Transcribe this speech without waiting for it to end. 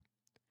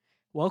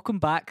Welcome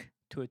back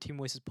to a Team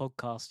Oasis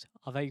podcast,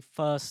 our very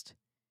first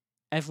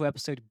ever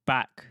episode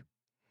back.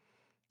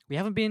 We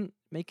haven't been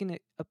making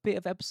a bit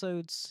of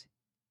episodes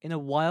in a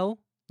while,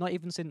 not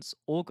even since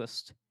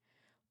August,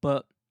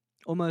 but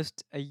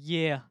almost a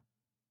year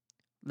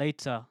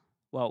later,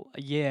 well,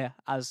 a year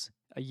as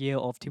a year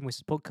of Team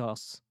Oasis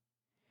podcasts,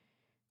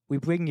 we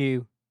bring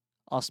you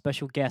our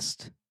special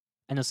guest,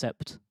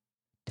 Enercept.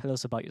 Tell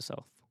us about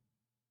yourself.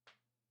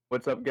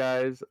 What's up,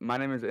 guys? My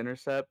name is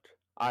Enercept.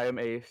 I am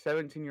a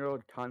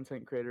 17-year-old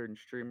content creator and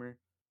streamer.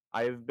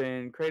 I have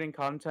been creating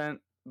content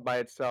by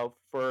itself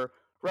for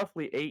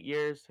roughly 8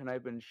 years, and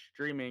I've been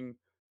streaming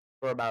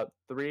for about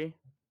three.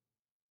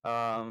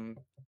 Um,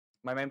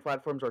 my main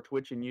platforms are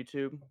Twitch and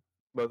YouTube,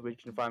 both of which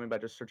you can find me by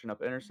just searching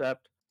up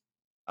Enercept.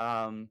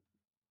 Um,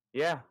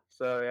 I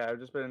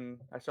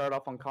started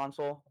off on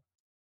console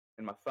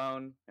and my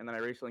phone, and then I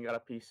recently got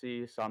a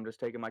PC, so I'm just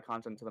taking my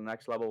content to the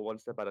next level one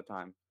step at a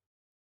time.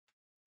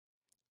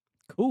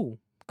 Cool.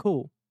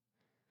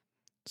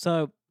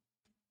 So,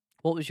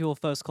 what was your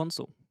first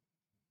console?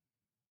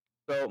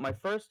 So my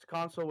first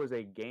console was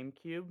a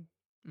GameCube,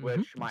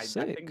 which I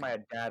think Sick. my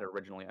dad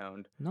originally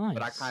owned,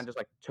 but I kind Nice. of just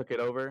like took it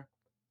over,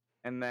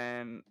 and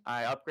then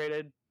I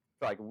upgraded to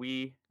like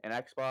Wii and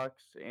Xbox,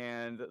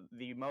 and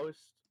the most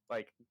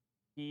like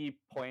key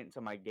point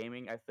to my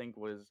gaming I think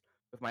was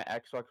with my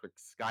Xbox with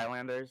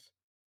Skylanders.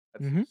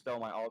 That's Mm-hmm. still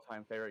my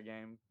all-time favorite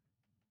game,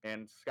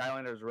 and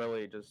Skylanders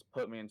really just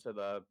put me into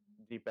the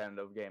deep end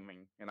of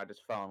gaming, and I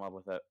just fell in love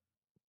with it.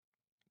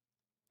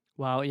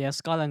 Wow, yeah,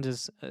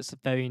 Skylanders is a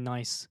very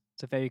nice,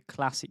 it's a very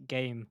classic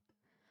game.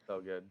 So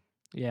good.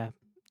 Yeah,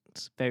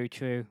 it's very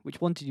true. Which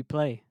one did you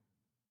play?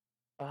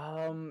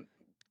 Um,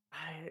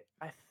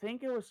 I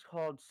think it was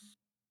called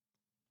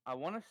I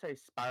wanna say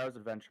Spyro's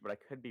Adventure, but I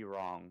could be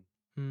wrong.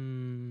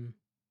 Hmm.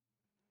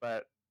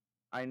 But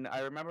I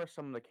remember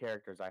some of the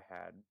characters I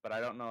had, but I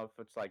don't know if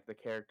it's, like, the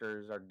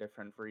characters are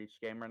different for each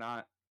game or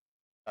not.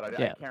 But I Yeah,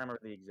 can't remember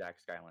the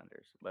exact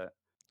Skylanders, but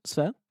it's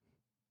fair.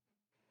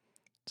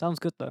 Sounds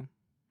good though.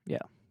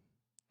 Yeah.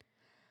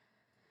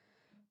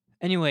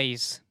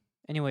 Anyways,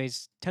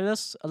 tell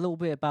us a little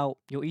bit about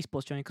your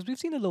esports journey because we've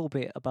seen a little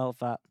bit about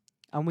that,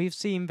 and we've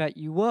seen that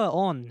you were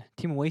on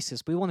Team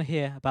Oasis. We want to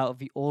hear about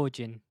the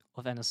origin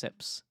of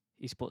Enercept's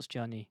esports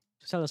journey.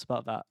 So tell us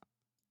about that.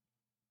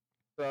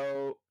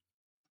 so,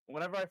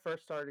 whenever I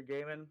first started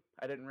gaming,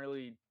 I didn't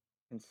really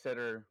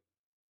consider,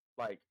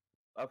 like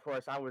of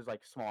course, I was,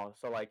 like, small,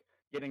 so, like,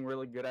 getting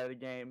really good at a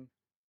game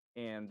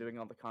and doing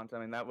all the content,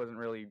 I mean, that wasn't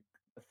really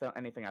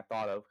anything I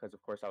thought of because,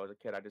 of course, I was a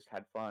kid, I just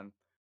had fun.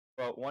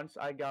 But once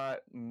I got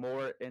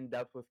more in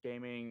depth with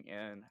gaming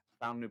and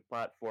found new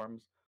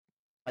platforms,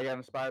 I got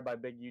inspired by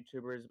big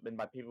YouTubers and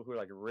by people who are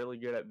like really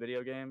good at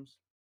video games.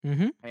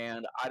 Mm-hmm.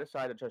 And I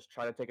decided to just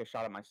try to take a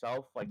shot at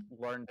myself, like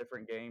learn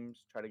different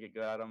games, try to get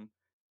good at them.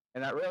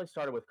 And that really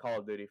started with Call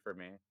of Duty for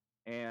me.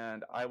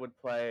 And I would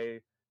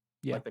play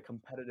Yeah. like the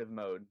competitive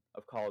mode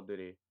of Call of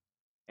Duty.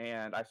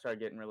 And I started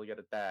getting really good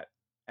at that.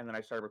 And then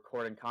I started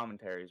recording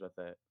commentaries with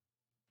it.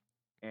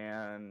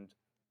 And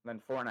then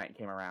Fortnite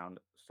came around.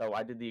 So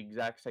I did the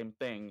exact same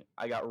thing.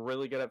 I got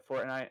really good at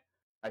Fortnite.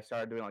 I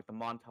started doing like the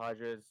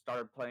montages,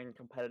 started playing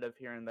competitive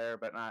here and there,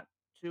 but not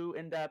too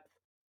in depth.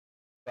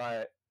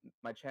 But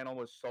my channel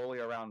was solely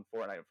around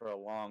Fortnite for a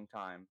long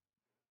time.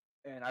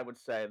 And I would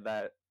say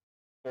that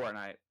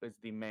Fortnite is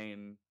the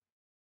main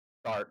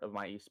start of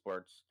my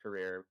esports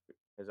career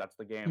because that's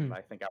the game Mm. that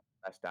I think I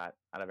was best at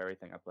out of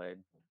everything I played.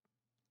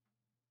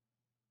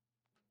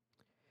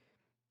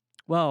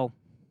 Well,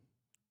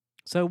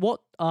 so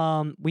what?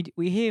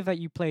 We hear that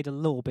you played a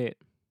little bit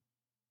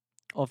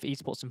of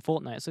esports in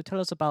Fortnite. So tell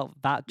us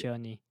about that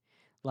journey,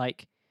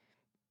 like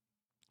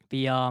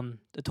the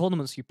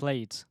tournaments you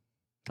played.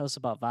 Tell us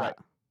about that. Right.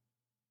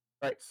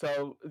 Right.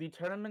 So the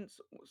tournaments.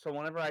 So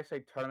whenever I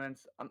say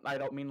tournaments, I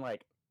don't mean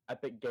like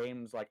Epic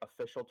Games like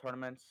official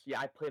tournaments. Yeah,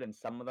 I played in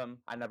some of them.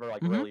 I never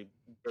like Mm-hmm. really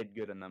did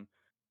good in them.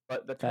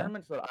 But the Fair.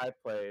 tournaments that I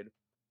played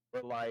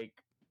were like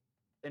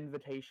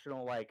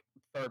invitational, like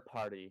third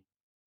party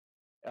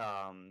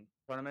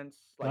tournaments,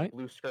 like Right.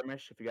 Blue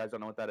Skirmish. If you guys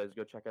don't know what that is,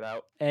 go check it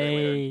out. Great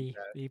way to earn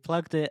some Hey, you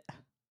plugged it.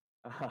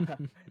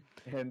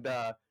 and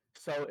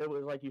so it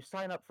was like you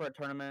sign up for a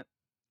tournament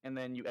and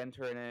then you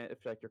enter in it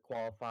if like you're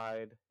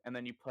qualified, and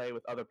then you play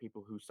with other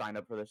people who signed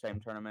up for the same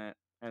tournament,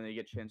 and then you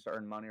get a chance to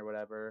earn money or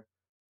whatever.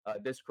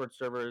 Discord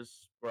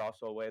servers were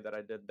also a way that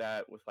I did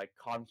that with like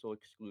console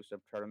exclusive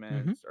Mm-hmm.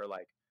 tournaments or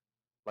like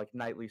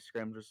nightly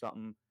scrims or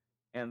something,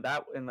 and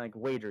like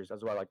wagers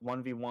as well, like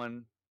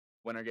 1v1,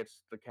 winner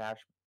gets the cash.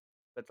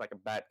 That's like a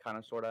bet kind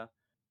of sorta,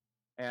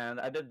 and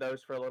I did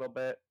those for a little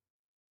bit.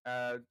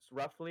 It's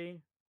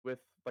roughly with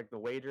like the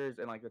wagers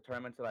and like the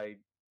tournaments that I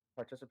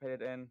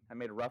participated in, I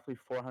made roughly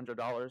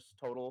 $400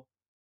 total.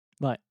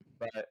 Right.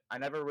 But I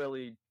never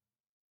really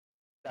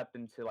stepped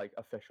into like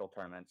official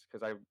tournaments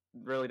because I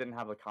really didn't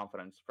have the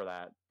confidence for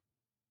that.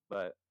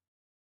 But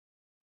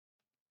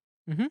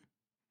Mm-hmm.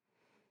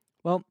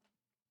 Well,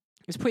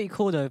 it's pretty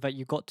cool though that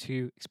you got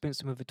to experience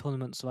some of the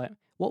tournaments. Like,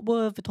 what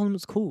were the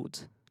tournaments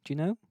called? Do you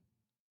know?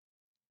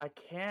 I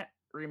can't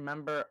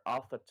remember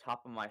off the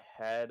top of my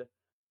head.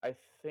 I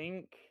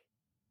think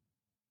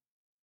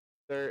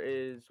there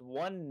is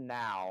one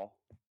now,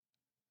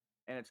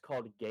 and it's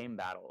called Game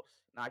Battles.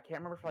 Now I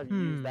can't remember if I've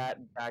used Hmm.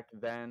 that back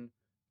then,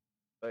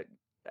 but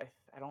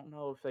I don't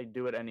know if they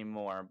do it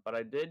anymore. But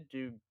I did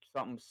do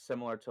something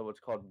similar to what's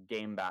called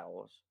Game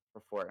Battles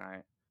for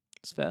Fortnite.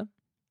 It's fair.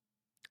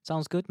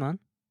 Sounds good, man.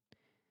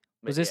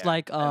 Was But this yeah,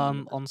 like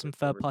and the on some Discord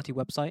third servers party and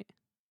all. website?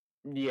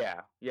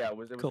 Yeah, it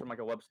was Cool. from like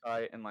a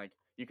website, and like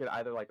you could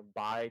either like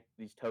buy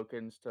these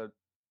tokens to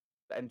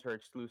enter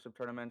exclusive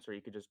tournaments, or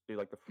you could just do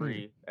like the Hmm.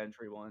 free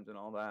entry ones and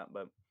all that.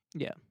 But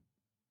Yeah.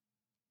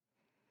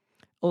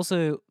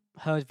 Also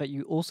heard that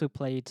you also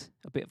played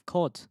a bit of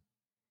COD.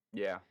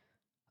 yeah,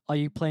 Are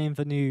you playing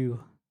the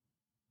new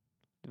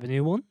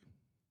one?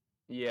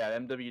 yeah,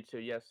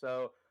 MW2. Yeah,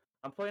 so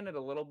I'm playing it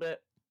a little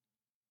bit.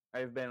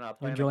 I've been You playing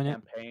the enjoying it?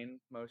 campaign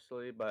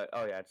mostly, but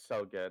oh yeah, it's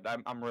so good.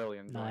 I'm really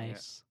enjoying it.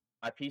 Nice.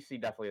 My PC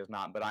definitely is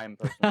not, but I am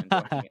personally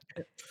enjoying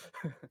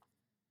it.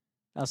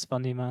 That's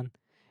funny, man.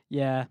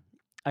 Yeah,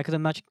 I could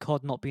imagine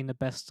COD not being the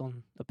best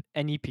on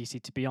any PC,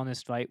 to be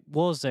honest, right?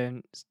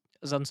 Warzone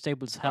is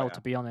unstable as Oh hell, yeah,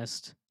 to be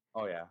honest.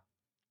 oh yeah.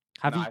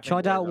 Have No, you I think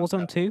tried out Warzone's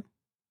Warzone 2? definitely.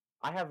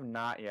 I have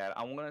not yet.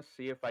 I want to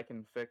see if I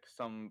can fix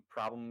some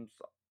problems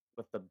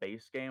with the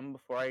base game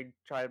before I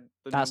try the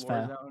new That's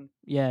fair. Warzone.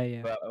 Yeah,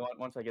 yeah. But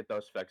once I get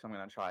those fixed, I'm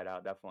gonna try it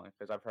out definitely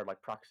because I've heard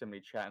like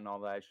proximity chat and all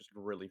that. It's just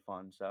really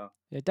fun. So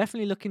Yeah,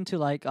 definitely look into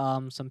like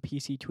some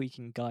PC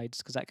tweaking guides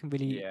because that can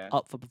really yeah,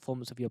 up the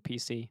performance of your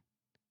PC.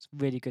 It's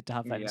really good to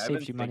have that and it yeah, I've been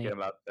saves you thinking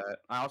money. about that.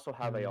 I also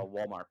have a Mm.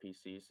 Walmart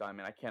PC, so I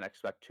mean I can't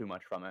expect too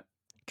much from it.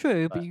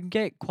 True, but But you can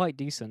get quite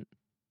decent.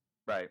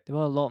 right. There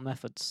are a lot of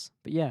methods.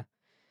 But yeah.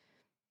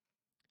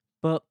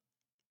 But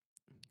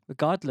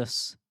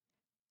regardless,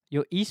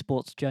 your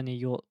esports journey,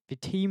 the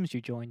teams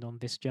you joined on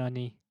this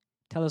journey,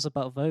 tell us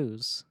about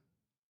those.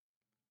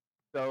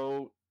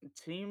 So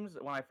teams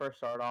when I first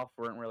started off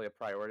weren't really a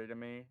priority to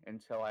me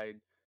until I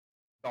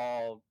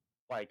saw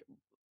like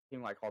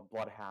team like called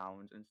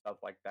Bloodhounds and stuff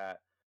like that.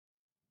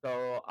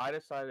 So I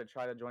decided to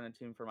try to join a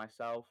team for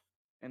myself.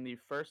 And the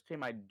first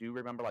team I do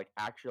remember like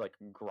actually like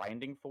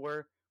grinding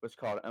for was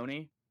called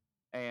Oni.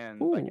 And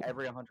like Ooh,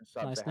 every 100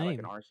 subs they nice had like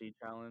an name. RC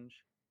challenge.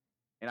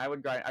 And I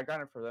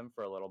grinded for them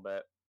for a little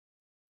bit.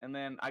 And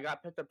then I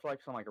got picked up to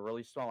like some like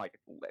really small like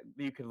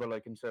you could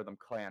literally consider them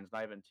clans,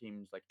 not even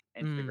teams like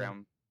Mm,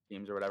 Instagram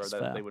teams or whatever that's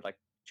that fair. they would like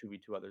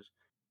 2v2 others.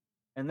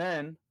 And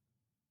then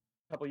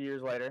a couple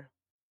years later,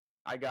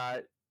 I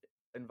got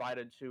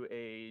invited to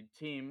a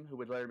team who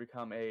would later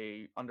become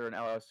a under an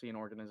LLC and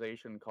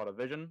organization called a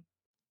Vision,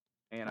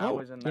 and I Oh,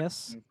 was in that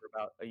yes. team for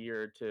about a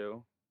year or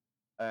two,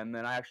 and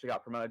then I actually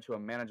got promoted to a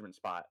management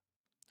spot,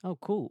 Oh,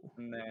 cool.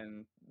 and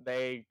then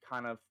they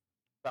kind of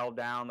fell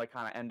down. They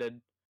kind of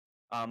ended,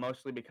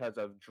 mostly because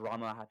of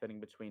drama happening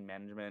between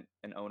management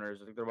and owners.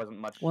 Like, there wasn't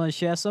much Want to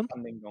share some?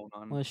 funding going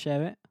on. Want to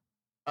share it?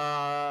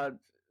 Uh,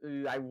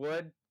 I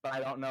would, but I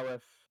don't know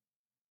if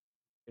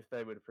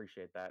they would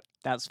appreciate that.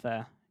 That's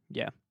fair.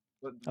 Yeah,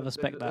 I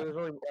respect that. There's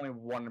really only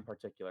one in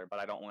particular, but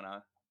I don't want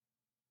to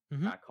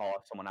Hmm. call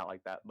someone out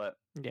like that. But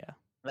Yeah.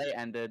 they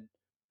ended,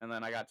 and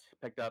then I got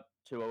picked up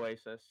to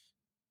Oasis,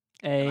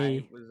 and I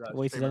A was a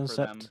Oasis streamer for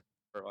them Enercept.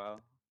 for a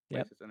while. Yep.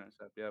 Oasis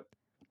Enercept, yep.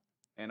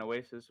 And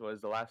Oasis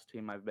was the last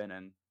team I've been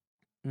in,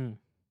 Mm.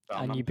 so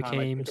And you I'm kind of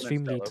like became taking it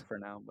stream solo lead. for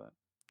now. But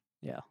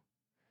Yeah.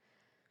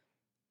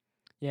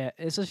 Yeah,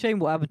 it's a shame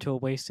what happened to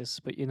Oasis,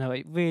 but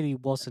it really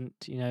wasn't,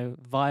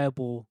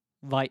 viable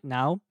right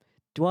now.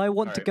 Do I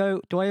want all to right,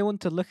 go? Do I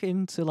want to look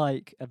into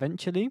like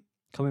eventually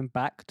coming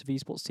back to the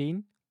esports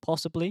scene?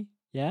 Possibly,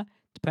 yeah.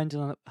 Depending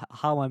on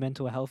how my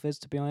mental health is,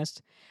 to be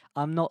honest,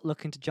 I'm not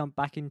looking to jump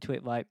back into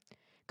it, right?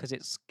 Because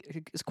it's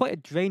quite a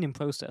draining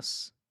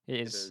process. It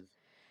it is, is. It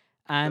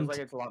feels like and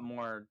it's a lot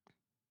more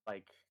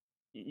like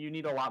you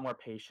need a lot more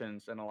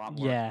patience and a lot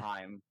more yeah,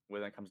 time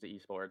when it comes to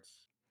esports.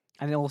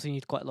 and it also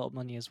needs quite a lot of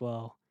money as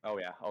well. Oh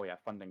yeah,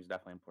 funding's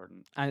definitely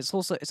important. And it's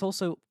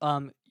also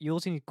you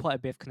also need quite a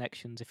bit of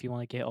connections if you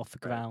want to get off the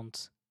Right.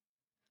 ground.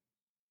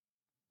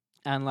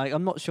 And like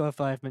I'm not sure if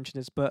I've mentioned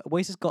this, but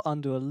Oasis got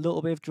under a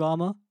little bit of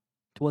drama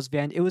towards the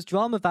end. It was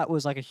drama that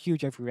was like a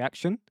huge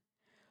overreaction,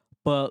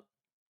 but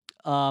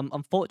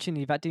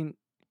unfortunately that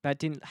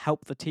didn't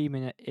help the team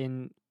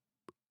in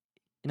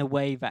a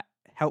way that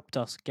helped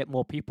us get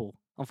more people.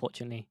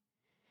 Unfortunately,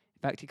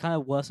 in fact, it kind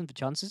of worsened the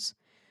chances.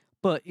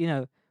 But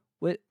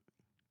we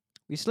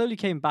we slowly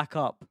came back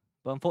up,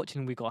 but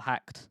unfortunately we got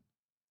hacked.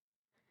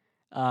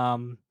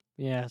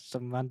 Yeah,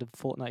 some random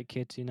Fortnite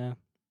kids,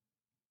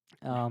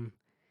 um,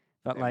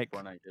 that Damn like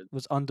Fortnite kids.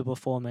 was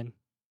underperforming.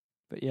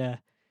 But yeah.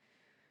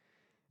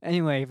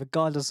 Anyway,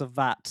 regardless of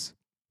that,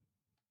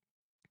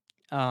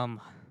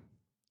 um,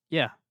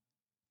 yeah,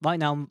 right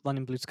now I'm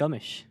running Blue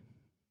Skirmish,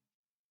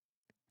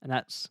 and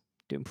that's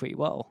doing pretty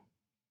well.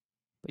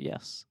 But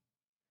yes,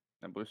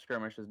 And Blue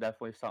Skirmish is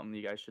definitely something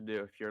you guys should do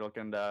if you're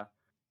looking to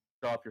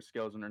show off your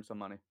skills and earn some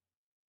money.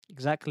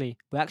 exactly.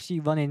 We're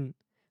actually running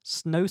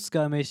Snow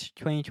Skirmish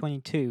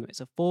 2022.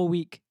 It's a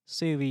 4-week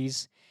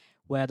series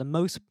where the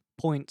most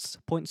points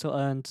are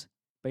earned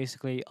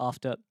basically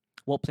after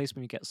what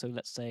placement you get. So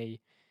let's say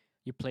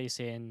you place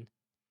in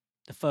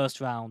the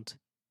first round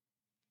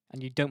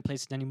and you don't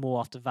place it anymore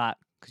after that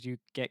because you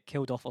get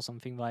killed off or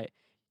something, right?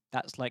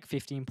 That's like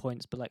 15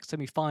 points, but like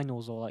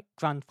semi-finals or like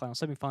grand finals,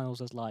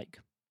 semi-finals is like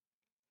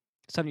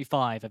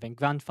 75, and then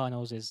grand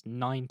finals is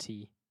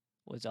 90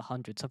 or is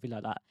 100, something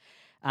like that.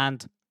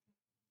 And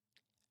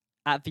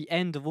at the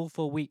end of all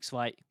 4 weeks,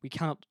 right, we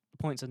count up the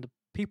points, and the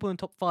people in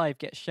top 5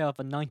 get a share of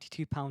a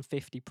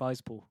 £92.50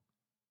 prize pool.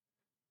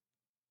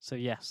 So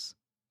yes,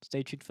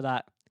 stay tuned for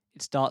that.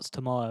 It starts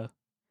tomorrow.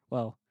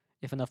 Well,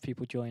 if enough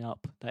people join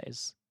up, that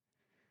is,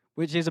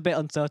 which is a bit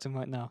uncertain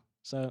right now.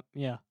 So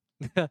yeah,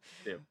 Yeah.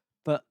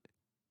 but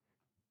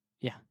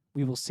yeah,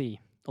 we will see.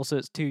 Also,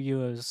 it's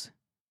 €2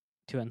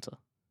 to enter,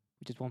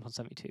 which is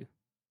 1.72.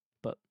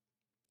 But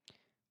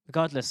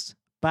regardless,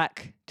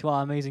 back to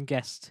our amazing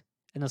guest,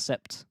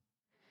 Enercept.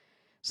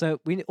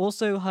 So we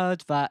also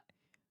heard that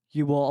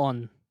you were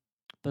on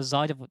the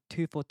Zyder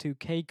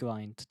 242K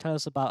grind. Tell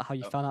us about how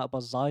you Oh. found out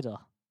about Zyder.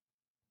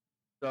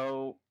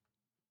 So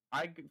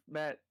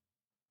met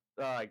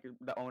like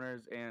the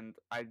owners, and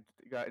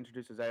got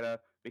introduced to Zeta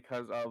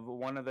because of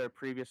one of their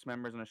previous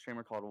members in a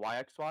streamer called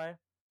YXY,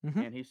 Mm-hmm.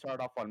 and he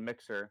started off on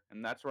Mixer,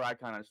 and that's where I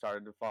kind of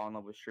started to fall in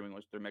love with streaming,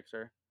 was through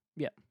Mixer.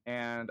 Yeah.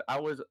 And I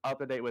was up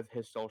to date with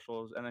his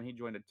socials, and then he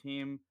joined a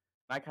team,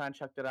 and I kind of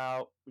checked it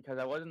out because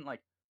I wasn't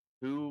like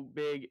too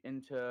big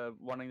into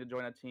wanting to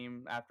join a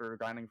team after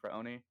grinding for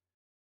Oni,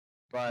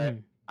 but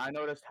Mm. I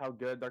noticed how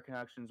good their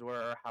connections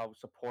were, how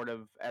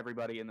supportive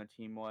everybody in the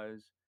team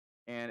was,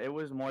 and it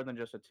was more than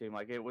just a team.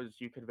 Like, it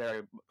was, you could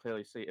very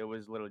clearly see it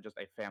was literally just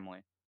a family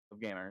of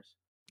gamers.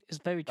 It's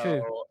very So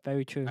true.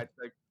 Very true.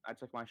 I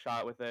took my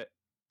shot with it,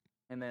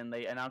 and then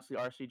they announced the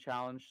RC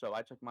challenge, so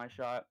I took my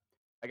shot.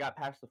 I got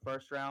past the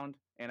first round,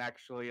 and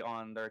actually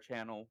on their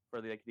channel for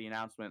the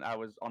announcement, I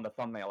was on the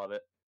thumbnail of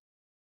it.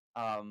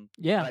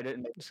 Yeah. But I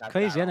didn't make it It's past that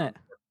crazy, isn't round, it?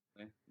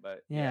 unfortunately.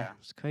 But Yeah, yeah,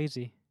 it's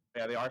crazy.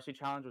 yeah, the RC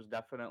challenge was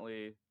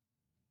definitely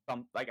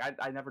like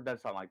I never did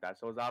something like that,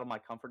 so it was out of my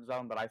comfort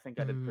zone, but I think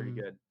I did pretty Mm.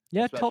 good,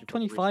 Yeah, especially top for the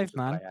 25, resources that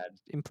man. I had.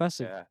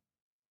 Impressive. Yeah,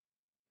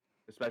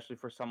 especially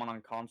for someone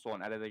on console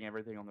and editing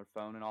everything on their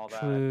phone and all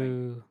that. I think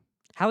True.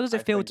 How does it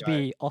I feel think to I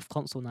be off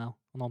console now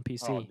and on oh,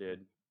 PC?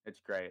 dude, it's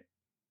great.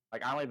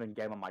 Like, I don't even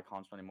game on my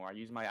console anymore. I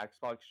use my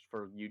Xbox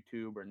for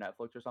YouTube or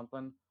Netflix or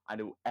something. I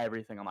do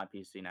everything on my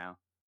PC now.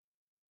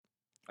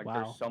 Like,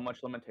 there's Wow. so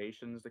much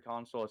limitations to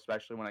console,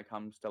 especially when it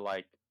comes to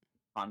like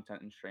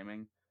content and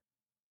streaming.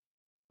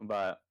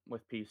 But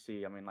with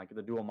PC, I mean, like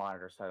the dual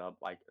monitor setup,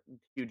 like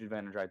huge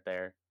advantage right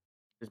there.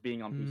 Just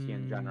being on PC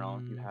in general,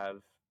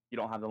 Mm, you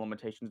don't have the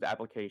limitations to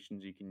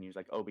applications you can use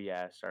like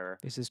OBS or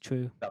this is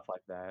true. stuff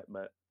like that.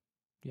 But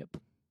Yep.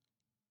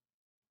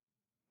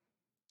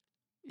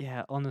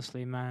 Yeah,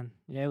 honestly, man.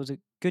 Yeah, it was a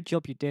good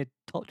job you did.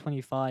 Top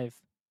 25.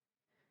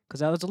 Because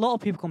there was a lot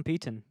of people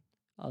competing.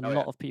 A oh lot yeah,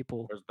 of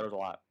people. there's a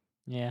lot.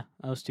 Yeah,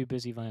 I was too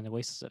busy running the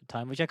Oasis at the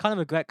time, which I kind of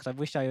regret because I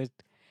wish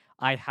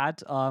I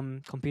had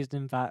competed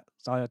in that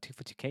Zyra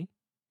 242K.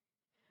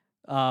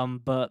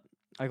 But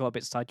I got a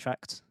bit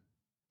sidetracked.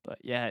 But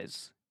yeah,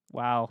 it's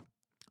wow.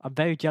 I'm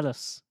very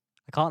jealous.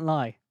 I can't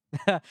lie.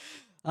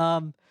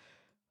 um,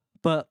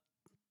 but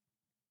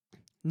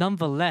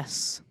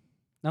nonetheless,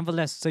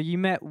 so you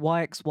met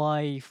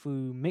YXY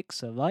through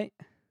Mixer, right?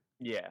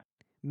 Yeah,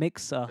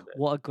 Mixer, I did.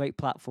 what a great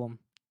platform,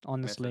 I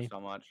miss it honestly.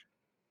 so much.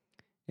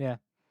 Yeah.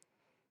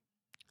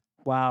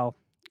 Wow.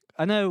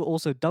 I know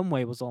also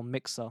Dunway was on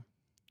Mixer.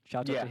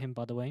 Shout out to Yeah, him,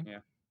 by the way. yeah.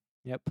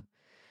 Yep.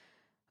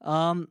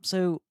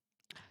 So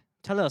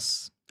tell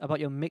us about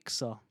your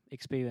Mixer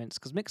experience,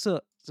 because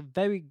Mixer is a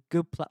very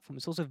good platform.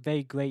 It's also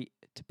very great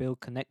to build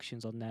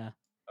connections on there.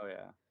 Oh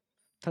yeah,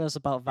 Tell us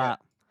about yeah. that.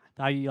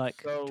 How you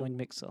like joined So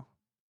Mixer?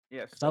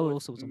 yeah, Because I so with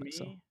also was on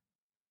Mixer. me,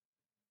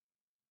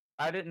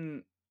 I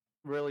didn't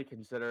really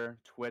consider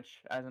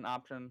Twitch as an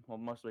option. Well,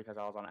 mostly because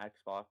I was on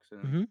Xbox,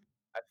 and Mm-hmm.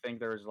 I think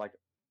there was like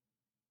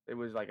it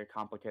was like a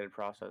complicated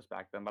process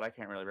back then, but I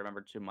can't really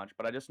remember too much.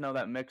 But I just know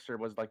that Mixer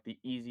was like the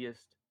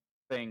easiest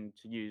thing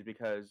to use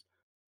because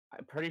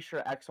I'm pretty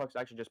sure Xbox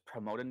actually just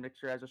promoted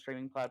Mixer as a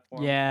streaming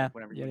platform. Yeah, Like,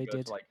 whenever you yeah, would they go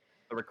to did. like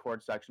the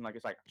record section, like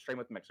it's like stream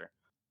with Mixer.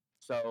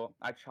 So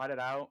I tried it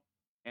out,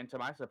 and to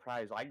my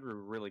surprise, I grew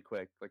really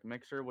quick. Like,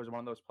 Mixer was one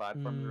of those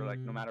platforms where like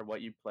no Mm, matter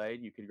what you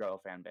played, you could grow a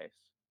fan base.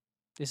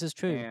 this is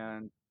true.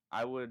 And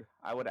I would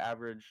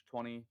average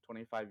 20,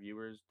 25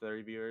 viewers,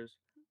 30 viewers.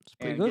 It's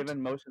pretty And good.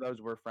 given most of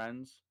those were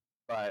friends,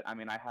 but I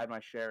mean, I had my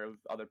share of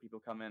other people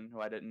come in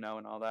who I didn't know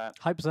and all that.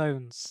 Hype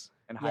zones.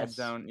 And Hype Yes.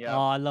 Zone, Oh, yeah,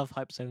 I love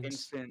hype zones.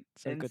 instant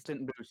So good.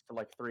 instant boost to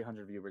like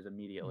 300 viewers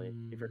immediately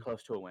if you're Mm.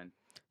 close to a win.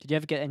 Did you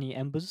ever get any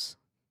embers?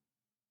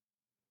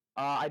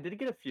 I did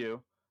get a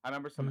few. I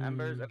remember some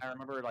embers, and Mm. I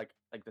remember like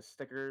the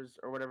stickers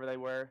or whatever they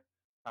were.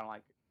 Kind of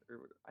like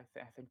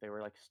I think they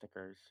were like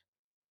stickers.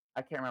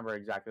 I can't remember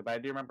exactly, but I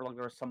do remember like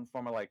there was some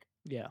form of like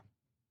Yeah.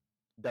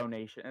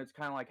 donation. It's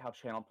kind of like how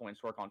channel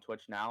points work on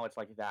Twitch now. It's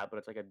like that, but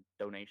it's like a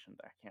donation.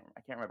 I can't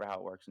remember how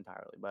it works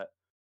entirely, but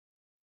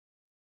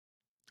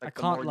I Like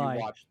the can't more you lie.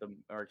 watch, the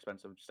more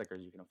expensive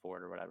stickers you can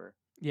afford or whatever.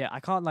 Yeah, I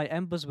can't lie.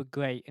 Embers were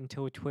great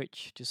until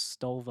Twitch just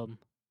stole them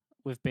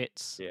with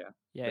bits. Yeah,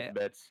 Yeah, with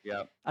bits.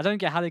 Yep. I don't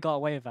get how they got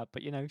away with that,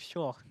 but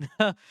sure.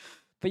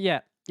 But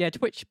yeah,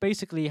 Twitch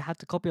basically had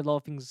to copy a lot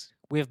of things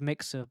with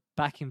Mixer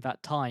back in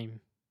that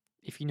time,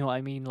 if you know what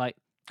I mean. Like,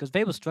 because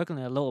they were struggling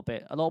a little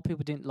bit. A lot of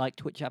people didn't like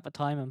Twitch at the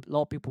time, and a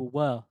lot of people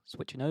were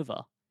switching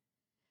over.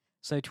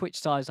 So Twitch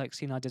started like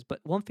seeing ideas, but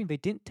one thing they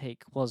didn't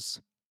take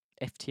was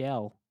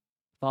FTL,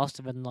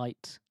 faster than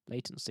light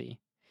latency,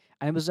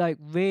 and it was like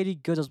really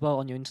good as well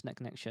on your internet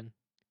connection.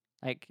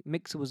 Like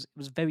Mixer was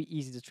very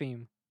easy to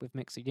stream with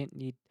Mixer. You didn't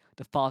need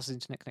the fastest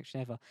internet connection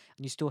ever,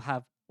 and you still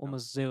have Yep.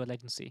 almost zero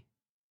latency.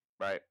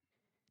 Right.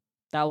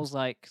 That was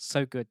like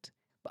so good.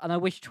 And I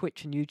wish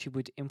Twitch and YouTube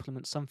would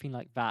implement something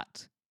like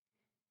that.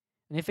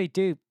 And if they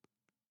do,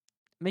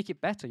 make it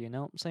better. You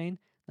know what I'm saying?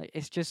 Like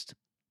it's just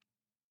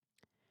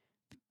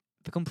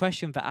the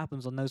compression that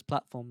happens on those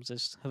platforms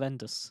is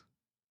horrendous.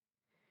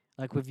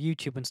 Like with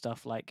YouTube and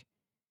stuff, like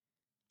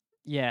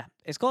yeah,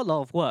 it's got a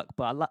lot of work,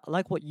 but I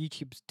like what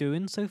YouTube's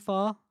doing so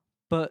far.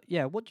 But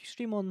yeah, what do you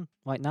stream on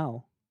right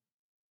now?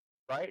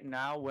 Right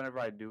now, whenever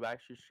I do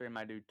actually stream,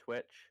 I do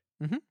Twitch.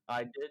 Mm-hmm.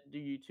 I did do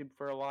YouTube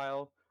for a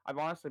while. I've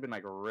honestly been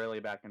like really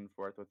back and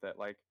forth with it.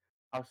 Like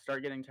I'll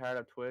start getting tired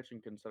of Twitch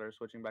and consider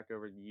switching back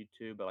over to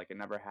YouTube, but like it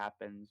never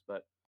happens.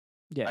 But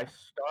Yeah, I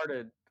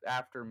started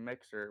after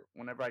Mixer.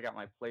 Whenever I got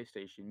my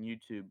PlayStation,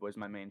 YouTube was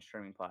my main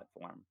streaming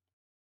platform.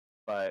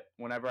 But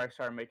whenever I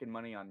started making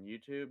money on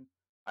YouTube,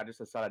 I just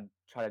decided to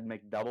try to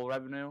make double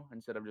revenue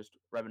instead of just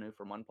revenue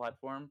from one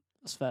platform.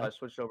 that's So I fair.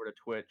 switched over to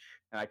Twitch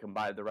and I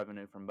combined the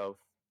revenue from both.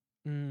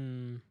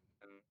 Mm.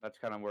 And that's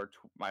kind of where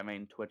my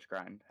main Twitch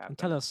grind And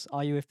tell happens. us,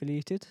 are you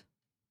affiliated?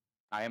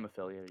 I am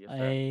affiliated, yes, sir.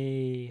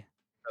 A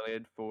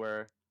Affiliated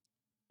for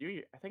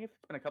I think it's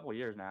been a couple of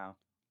years now.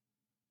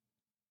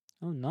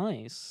 Oh,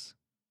 nice.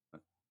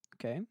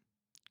 Okay,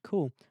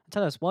 cool.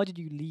 Tell us, why did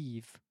you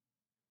leave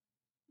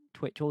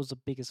Twitch? What was the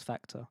biggest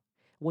factor?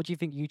 What do you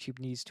think YouTube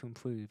needs to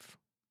improve?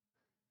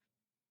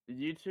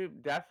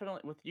 YouTube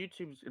definitely with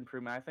YouTube's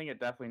improvement, I think it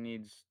definitely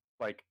needs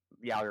like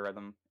the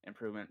algorithm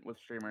improvement with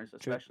streamers,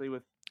 True. especially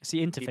with It's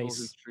the people who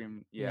interface.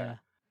 stream. Yeah, Yeah.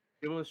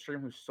 people who stream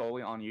who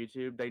solely on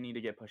YouTube, they need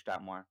to get pushed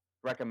out more,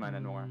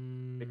 recommended more,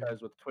 Mm,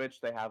 because with Twitch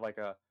they have like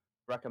a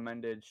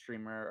recommended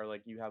streamer or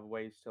like you have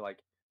ways to like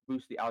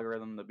boost the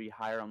algorithm to be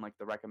higher on like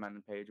the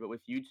recommended page. But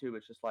with YouTube,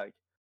 it's just like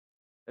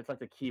it's like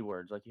the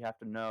keywords. Like you have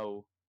to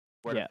know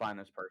where to yeah, find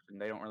this person.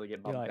 They don't really get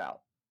you're bumped right.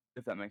 out,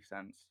 if that makes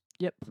sense.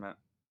 Yep. No.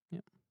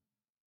 Yep.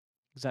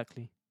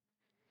 Exactly.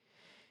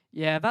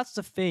 Yeah, that's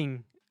the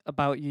thing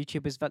about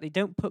YouTube is that they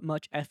don't put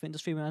much effort into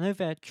streaming. I know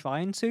they're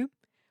trying to,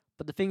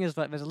 but the thing is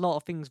that there's a lot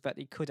of things that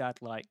they could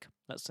add, like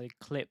let's say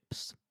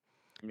clips.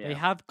 They Yeah.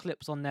 have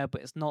clips on there,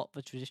 but it's not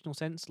the traditional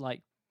sense.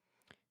 Like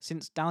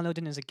since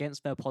downloading is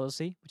against their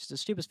policy, which is the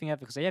stupidest thing ever,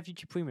 because they have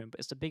YouTube Premium, but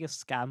it's the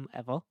biggest scam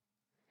ever.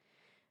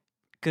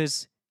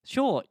 Because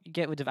sure, you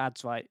get rid of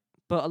ads, right?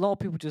 But a lot of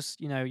people just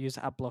use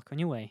ad block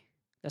anyway.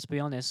 Let's be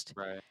honest,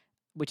 Right.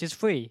 which is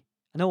free.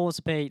 And no one wants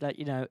to pay like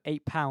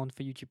 £8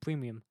 for YouTube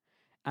Premium.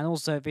 And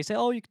also they say,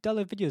 oh, you can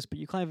download videos, but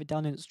you can't even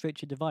download it straight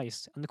to your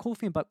device. And the cool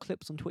thing about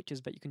clips on Twitch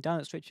is that you can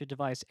download it straight to your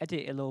device,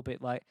 edit it a little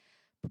bit, like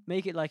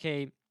make it like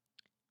a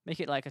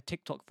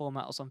TikTok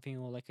format or something,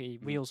 or like a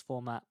Mhm. Reels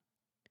format,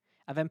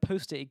 and then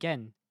post it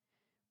again.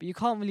 But you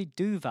can't really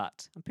do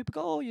that. And people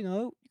go, oh, you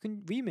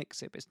can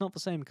remix it, but it's not the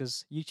same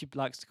because YouTube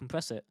likes to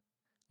compress it,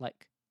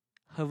 like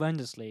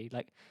horrendously.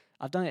 Like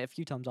I've done it a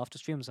few times after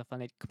stream and stuff,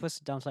 and it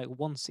compressed it down to like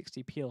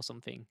 160p or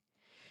something.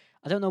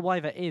 I don't know why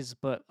that is,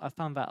 but I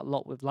found that a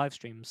lot with live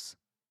streams,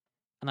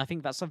 and I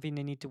think that's something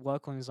they need to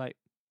work on. Is like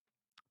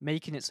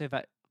making it so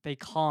that they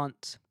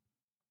can't,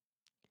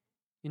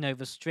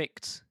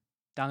 restrict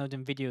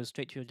downloading videos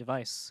straight to your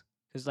device.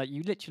 Because like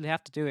you literally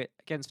have to do it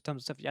against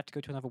terms of stuff. You have to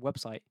go to another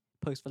website,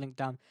 post the link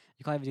down.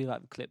 You can't even do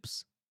that with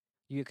clips.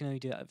 You can only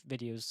do that with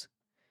videos,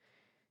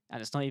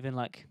 and it's not even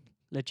like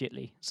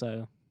legitly.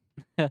 So,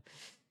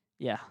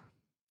 yeah,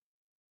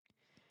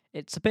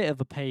 it's a bit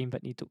of a pain,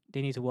 but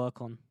they need to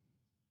work on.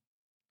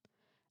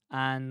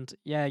 And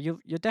yeah, you're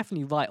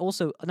definitely right.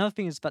 Also, another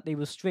thing is that they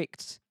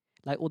restrict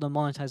like all the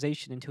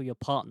monetization until your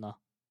partner,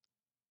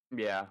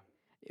 Yeah.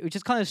 which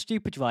is kind of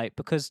stupid, right?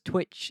 Because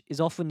Twitch is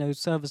offering those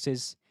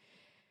services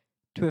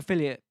to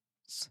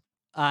affiliates,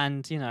 and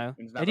It's there not needs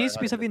very to be hard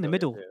as an something in the affiliate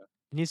middle. too.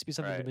 There needs to be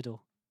something in the Right.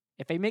 middle.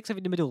 If they make something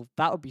in the middle,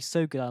 that would be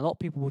so good. And a lot of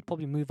people would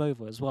probably move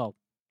over as well.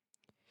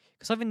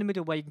 Because something in the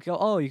middle where you can go,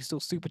 oh, you can still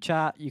super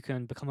chat, you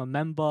can become a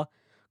member.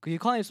 Because you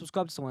can't even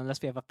subscribe to someone unless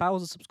they have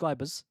 1,000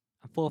 subscribers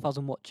and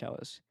 4,000 watch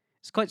hours.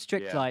 It's quite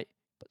strict, Yeah. like,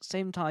 but at the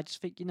same time, I just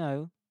think, it's,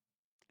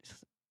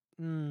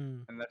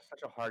 And that's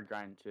such a hard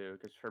grind too,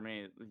 because for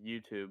me,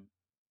 YouTube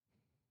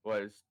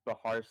was the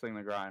hardest thing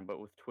to grind, but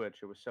with Twitch,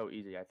 it was so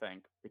easy, I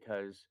think,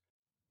 because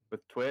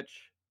with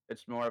Twitch,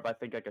 it's more of I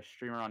think like a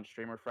streamer on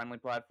streamer friendly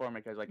platform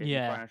because like if you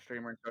yeah. find a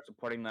streamer and start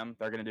supporting them,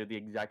 they're gonna do the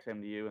exact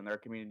same to you, and their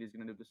community is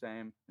gonna do the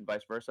same, and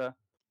vice versa.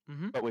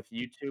 Mm-hmm. But with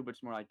YouTube,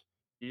 it's more like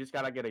you just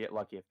gotta get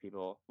lucky if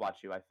people watch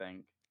you. I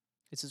think.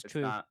 This is It's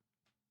true. not,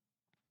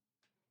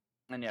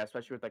 and yeah,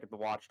 especially with like the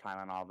watch time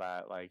and all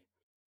that. Like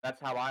that's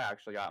how I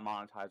actually got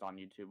monetized on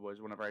YouTube was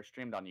whenever I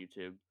streamed on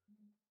YouTube.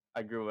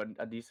 I grew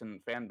a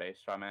decent fan base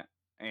from it,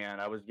 and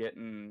I was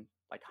getting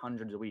like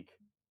hundreds a week.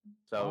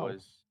 So it Wow.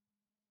 was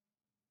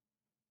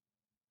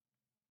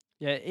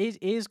Yeah,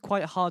 it is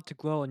quite hard to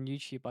grow on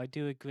YouTube. I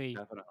do agree,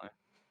 definitely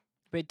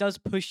but it does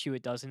push you.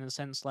 It does in a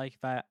sense like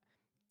that.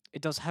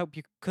 It does help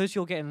you because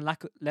you're getting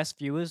less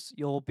viewers.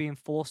 You're being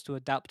forced to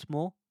adapt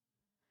more,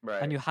 and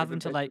right. you're It's having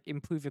to like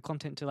improve your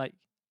content to like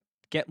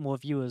get more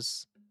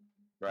viewers.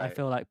 I right.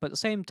 feel like, but at the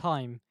same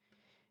time,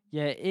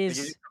 yeah, it It gives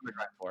you is. something to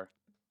grind for.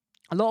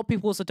 A lot of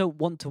people also don't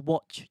want to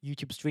watch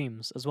YouTube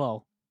streams as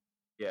well.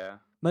 Yeah.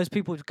 Most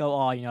people would go,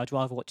 "Oh, I'd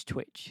rather watch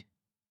Twitch."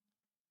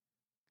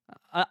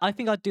 I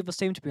think I'd do the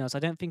same, to be honest. I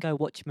don't think I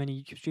watch many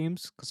YouTube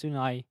streams because soon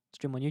I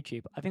stream on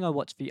YouTube. I think I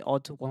watch the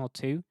odd one or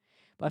two,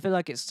 but I feel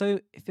like it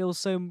feels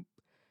so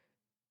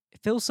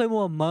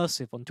more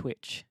immersive on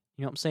Twitch.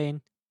 You know what I'm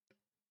saying?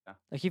 Yeah.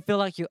 Like you feel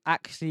like you're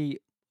actually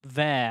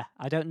there.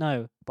 I don't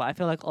know, but I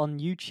feel like on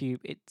YouTube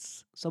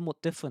it's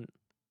somewhat different.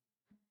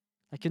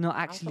 Like you're not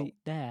I also actually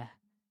there.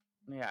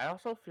 yeah, I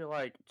also feel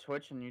like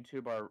Twitch and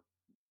YouTube are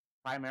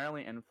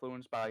primarily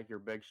influenced by like your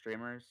big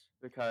streamers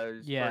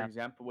because for Yeah,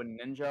 example, when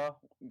Ninja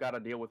got a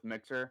deal with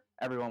Mixer,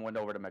 everyone went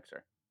over to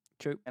Mixer.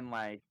 true. And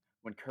like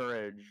when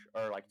Courage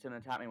or like Tin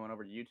and Tap Me went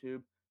over to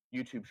YouTube,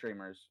 YouTube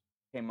streamers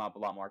came up a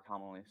lot more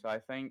commonly. So I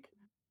think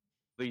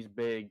these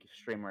big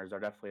streamers are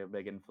definitely a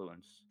big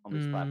influence on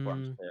these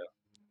platforms Mm, too.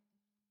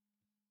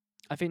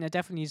 I think there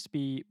definitely needs to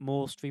be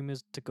more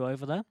streamers to go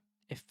over there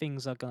if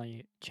things are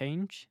gonna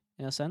change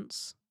in a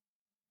sense.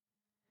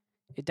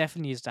 It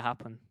definitely needs to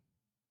happen.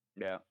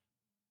 Yeah.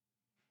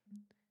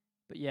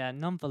 But yeah,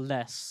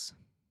 nonetheless,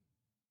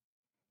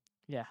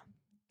 yeah.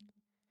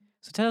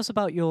 So tell us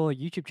about your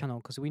YouTube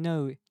channel because we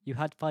know you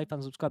had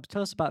 5,000 subscribers.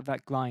 Tell us about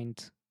that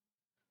grind.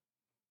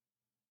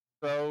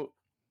 So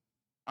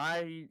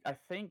I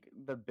think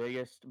the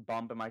biggest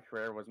bump in my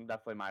career was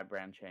definitely my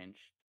brand change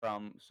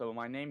from so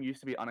my name used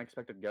to be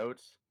Unexpected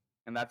Goats,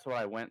 and that's what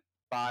I went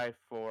by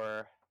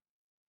for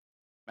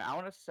I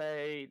want to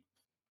say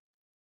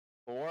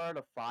 4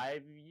 to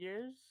 5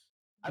 years.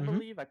 I Mm-hmm.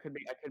 believe I could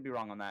be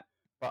wrong on that,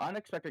 but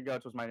Unexpected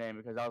Goats was my name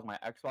because that was my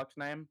Xbox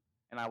name,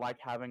 and I like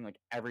having like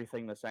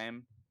everything the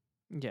same.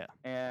 Yeah.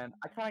 And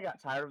I kind of got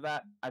tired of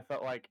that. I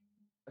felt like,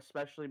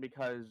 especially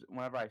because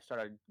whenever I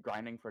started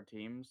grinding for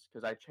teams,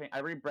 because I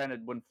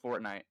rebranded when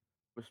Fortnite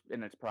was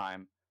in its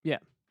prime, Yeah.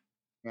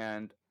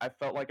 and I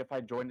felt like if I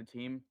joined a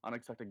team,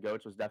 Unexpected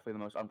Goats was definitely the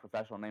most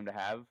unprofessional name to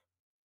have.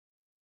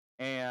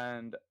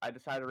 And I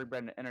decided to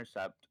rebrand to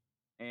Enercept.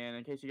 And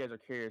in case you guys are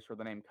curious where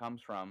the name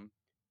comes from,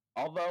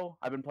 although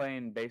I've been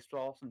playing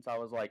baseball since I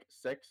was like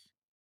 6,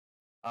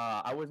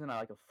 I was in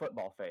like a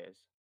football phase,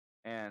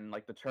 and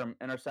like the term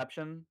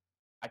interception,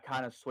 I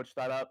kind of switched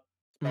that up,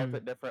 spelled Mm.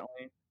 it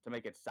differently to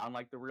make it sound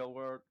like the real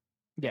word,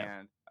 Yeah.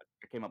 and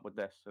I came up with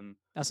this. And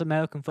That's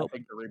American I football.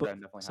 think the But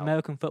rebrand definitely it's helped.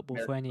 American football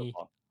for American any.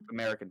 football,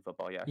 American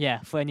football, yes. Yeah,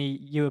 for any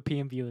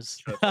European viewers.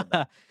 Should have said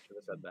that. Should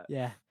have said that.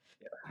 Yeah.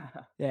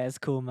 Yeah. Yeah, it's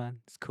cool,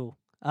 man. It's cool.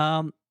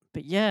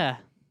 But yeah.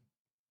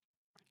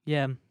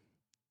 Yeah. And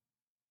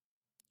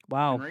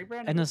Wow.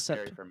 rebranding was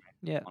scary Enercept. for me,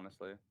 Yeah.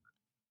 honestly.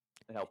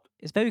 It helped.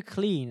 It's very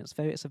clean. It's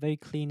a very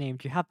clean name.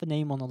 Do you have the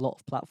name on a lot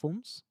of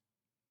platforms?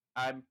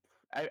 I'm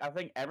I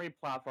think every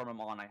platform I'm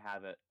on, I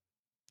have it.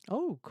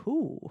 Oh,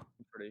 cool.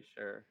 I'm pretty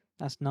sure.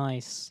 That's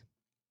nice.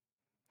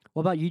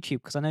 What about YouTube?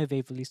 Because I know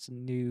they've released a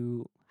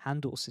new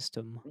handle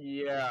system.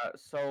 Yeah,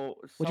 so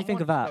What do you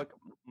think of someone that? took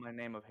my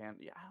name of hand.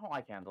 Yeah, I don't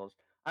like handles.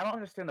 I don't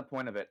understand the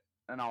point of it,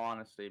 in all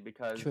honesty,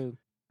 because True.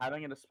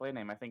 having a display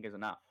name, I think, is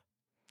enough.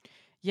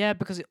 Yeah,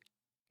 because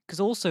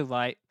also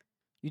right,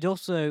 you'd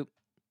also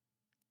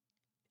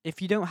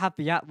if you don't have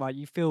the app right,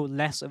 you feel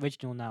less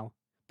original now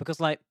because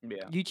like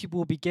Yeah, YouTube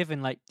will be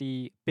given like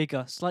the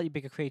bigger, slightly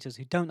bigger creators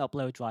who don't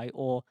upload right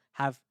or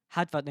have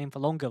had that name for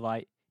longer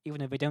right,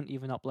 even if they don't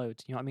even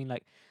upload. You know what I mean?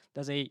 Like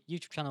there's a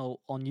YouTube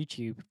channel on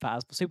YouTube that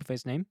has the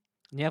Superface name,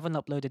 and they haven't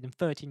uploaded in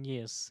 13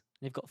 years.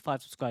 And they've got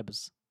 5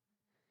 subscribers.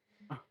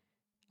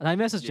 And I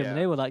messaged them, and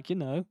yeah. they were like,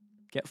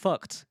 get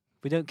fucked.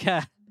 We don't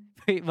care,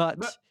 pretty But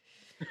much.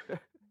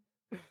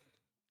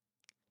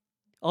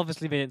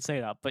 Obviously, they didn't say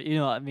that, but you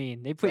know what I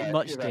mean. They pretty right,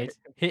 much you're right.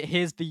 did.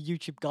 Here's the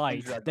YouTube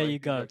guide. There Exactly, you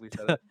go. exactly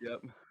said it.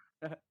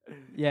 Yep.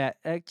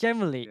 Yeah,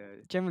 generally, Yeah.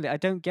 generally, I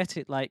don't get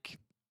it. Like,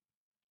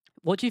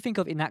 what do you think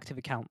of inactive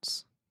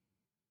accounts?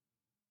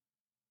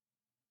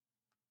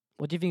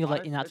 What do you think of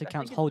like Honestly, inactive I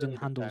accounts think it holding really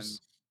depends.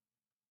 handles?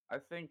 I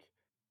think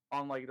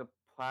on like the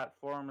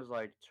platforms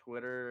like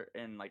Twitter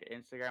and like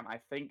Instagram, I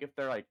think if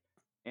they're like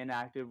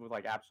inactive with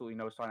like absolutely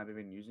no sign of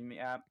even using the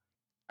app,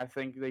 I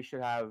think they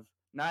should have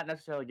not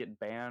necessarily get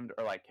banned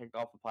or like kicked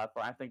off the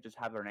platform. I think just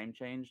have their name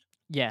changed.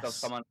 So if Yes.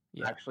 someone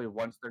Yeah. actually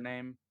wants their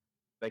name,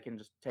 they can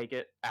just take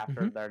it Mm-hmm.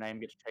 after their name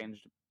gets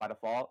changed by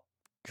default.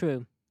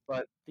 True.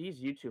 But these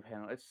YouTube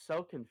handles, it's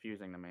so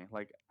confusing to me.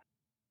 Like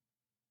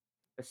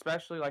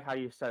especially like how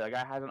you said, a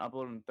guy hasn't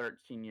uploaded in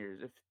 13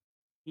 years. If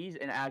he's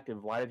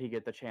inactive, why did he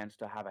get the chance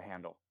to have a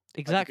handle?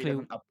 Like if he Exactly.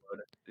 doesn't upload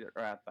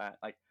or at that,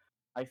 like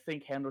I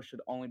think handles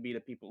should only be to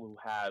people who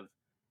have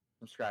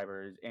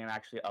subscribers and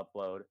actually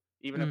upload,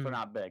 even if they're Mm,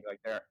 not big. Like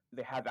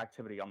they have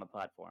activity on the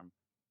platform.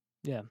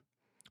 yeah.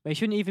 They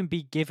shouldn't even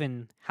be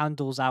given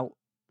handles out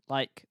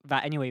like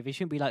that anyway. They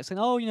shouldn't be like saying,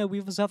 "Oh,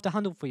 we've reserved a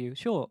handle for you."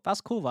 Sure,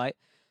 that's cool, right?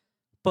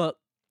 But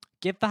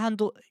give the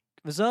handle,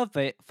 reserve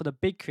it for the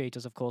big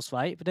creators, of course,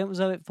 right? But don't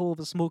reserve it for all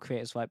the small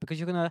creators, right? Because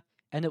you're gonna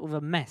end up with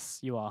a mess.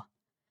 You know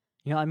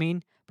what I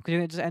mean? Because you're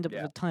gonna just end up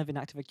with Yeah. a ton of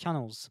inactive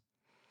channels.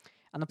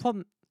 And the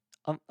problem,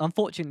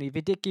 unfortunately,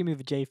 they did give me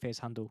the JFace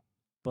handle,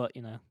 but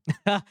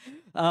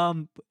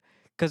um,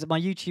 because my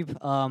YouTube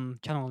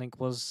channel link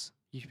was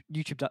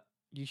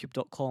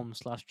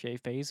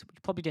youtube.com/JFace,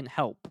 which probably didn't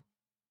help.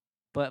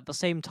 But at the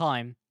same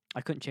time,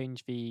 I couldn't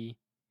change the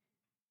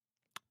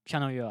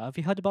channel URL. Have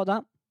you heard about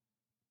that?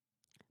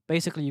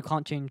 Basically, you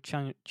can't change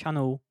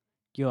channel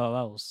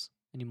URLs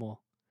anymore.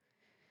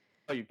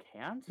 Oh, you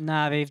can't?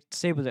 Nah, they've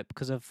disabled it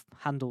because of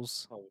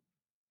handles. Oh.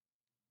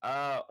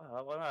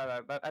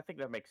 Well, I think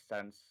that makes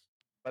sense.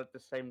 But at the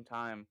same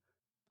time,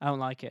 I don't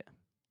like it.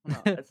 I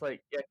don't know. It's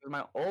like, yeah, 'cause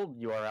my old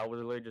URL was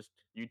literally just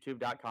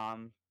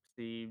youtube.com,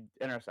 see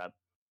Enercept.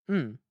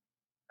 Hmm.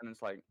 And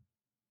it's like,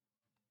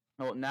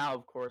 well, now,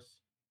 of course,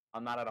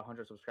 I'm not at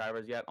 100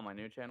 subscribers yet on my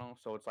new channel.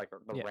 So it's like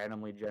the Yeah.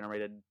 randomly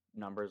generated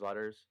numbers,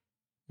 letters.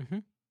 Mm-hmm.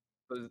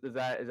 Is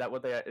that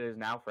what it is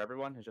now for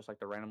everyone? It's just like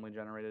the randomly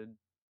generated?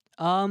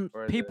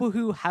 Or is it? People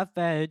who have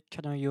their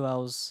channel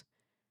URLs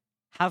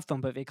have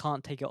them, but they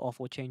can't take it off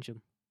or change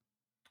them.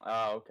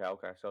 Oh, okay,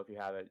 okay. So if you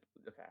have it,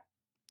 okay.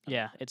 That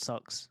Yeah, makes sense. it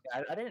sucks.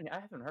 Yeah, I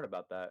haven't heard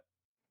about that.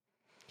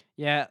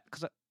 Yeah,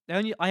 because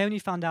I only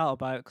found out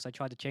about it because I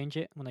tried to change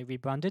it when I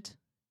rebranded,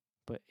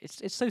 but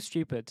it's so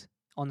stupid,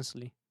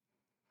 honestly.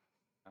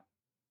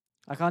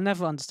 Like I'll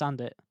never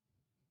understand it.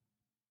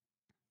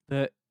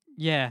 But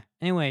yeah,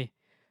 anyway,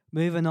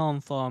 moving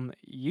on from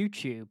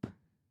YouTube.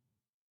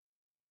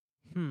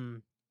 Hmm,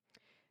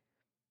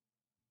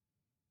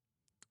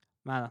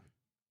 man,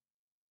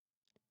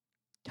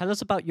 tell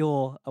us about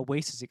your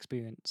Oasis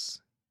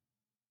experience.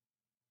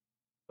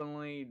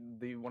 Definitely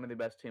the one of the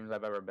best teams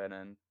I've ever been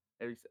in.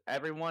 It's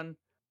everyone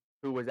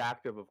who was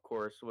active, of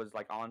course, was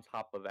like on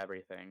top of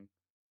everything.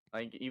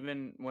 Like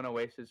even when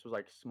Oasis was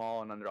like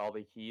small and under all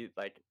the heat,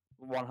 like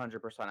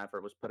 100%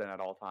 effort was put in at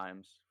all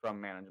times from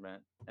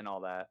management and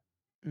all that.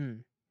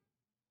 Mm.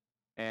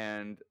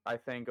 And I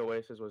think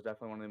Oasis was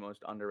definitely one of the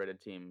most underrated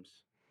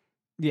teams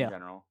in Yeah,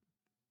 general.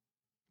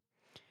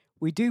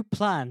 we do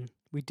plan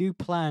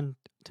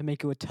to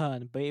make a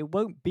return, but it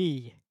won't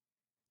be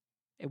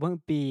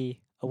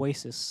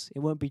Oasis. It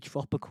won't be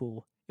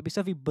tropical. It'll be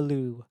something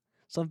blue.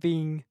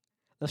 Something,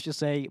 let's just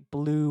say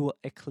blue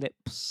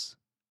eclipse.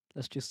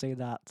 Let's just say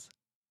that.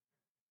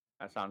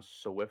 That sounds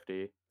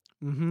Swifty.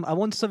 I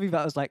want something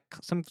that was like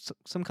some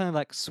kind of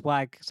like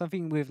swag,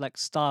 something with like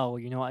style.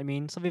 You know what I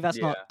mean? Something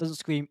that's not Yeah, doesn't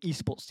scream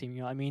esports team. You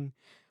know what I mean?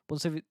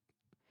 But something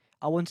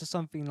I wanted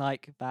something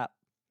like that,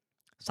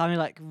 something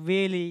like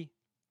really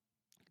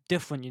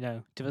different.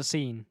 To the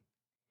scene.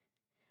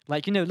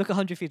 Like look at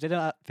 100 Thieves. They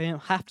don't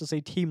have to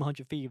say Team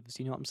 100 Thieves.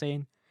 You know what I'm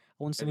saying?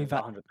 I want it something is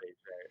that 100 days,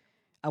 right?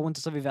 I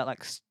wanted something that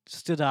like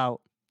stood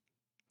out.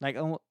 Like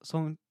I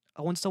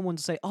want someone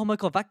to say, "Oh my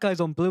god, that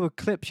guy's on Blue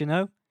Eclipse."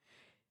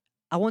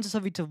 I wanted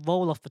something to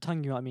roll off the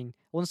tongue. You know what I mean?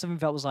 I wanted something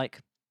that was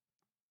like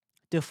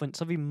different,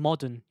 something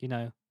modern.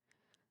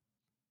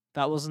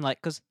 That wasn't like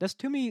because there's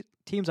too many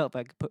teams out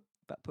there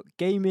that put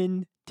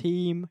gaming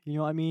team. You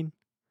know what I mean?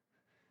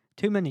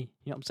 Too many.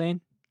 You know what I'm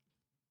saying?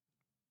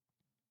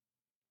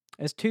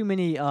 There's too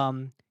many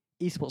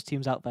esports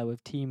teams out there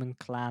with team and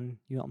clan.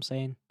 You know what I'm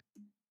saying?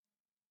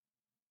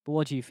 But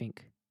what do you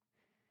think?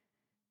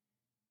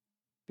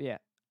 But yeah,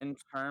 In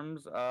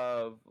terms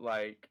of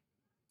like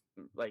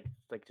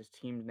just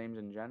team names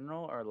in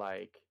general, or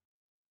like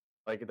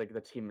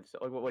the team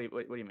itself. Like,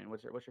 what do you mean?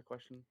 What's your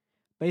question?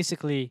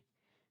 basically,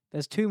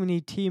 there's too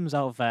many teams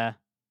out there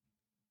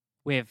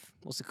with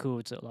what's it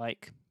called?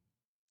 Like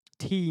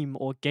team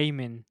or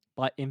gaming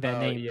by in their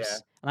Oh yeah,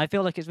 names, and I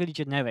feel like it's really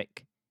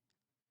generic.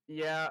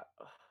 yeah.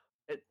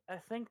 I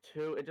think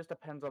too. It just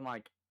depends on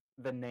like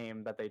the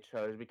name that they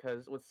chose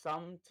because with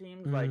some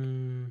teams, like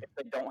Mm, if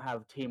they don't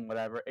have team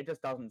whatever, it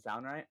just doesn't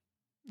sound right.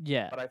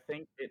 yeah. But I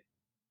think it.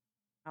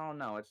 I don't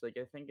know. It's like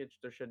I think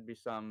there should be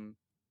some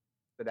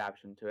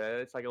adaptation to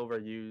it. It's like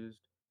overused.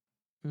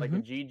 Like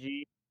Mm-hmm.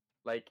 GG,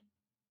 like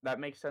that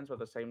makes sense, but at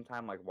the same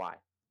time, like why?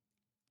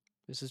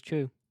 This is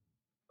true.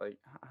 Like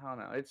I don't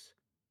know.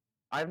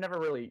 I've never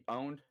really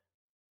owned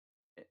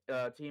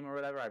a team or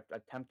whatever. I've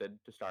attempted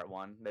to start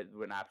one that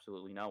went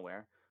absolutely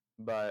nowhere,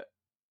 but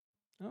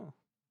Oh,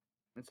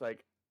 it's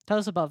like, tell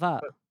us about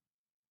that. but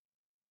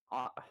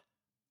uh,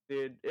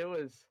 dude, it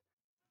was.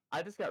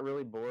 I just got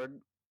really bored,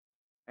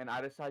 and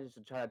I decided just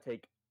to try to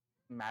take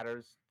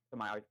matters to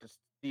my like just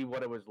see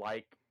what it was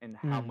like and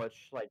how Mm,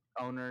 much like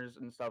owners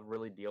and stuff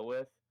really deal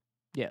with,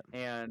 yeah.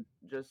 and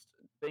just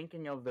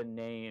thinking of the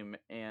name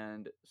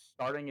and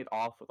starting it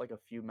off with like a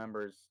few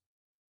members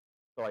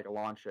to like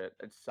launch it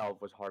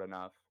itself was hard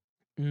enough.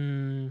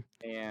 Mm,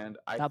 And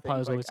I that part think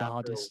was like always the after a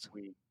hardest.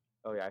 week,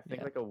 oh yeah, I think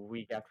Yeah. like a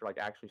week after like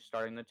actually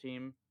starting the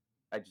team,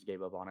 I just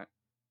gave up on it.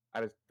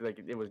 I just like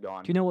it was Do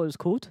gone. you know what it was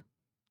called?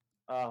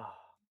 Oh,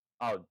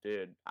 oh,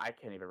 dude, I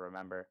can't even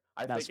remember.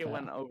 I That's think it fair.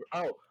 went over.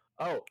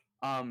 Oh,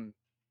 um,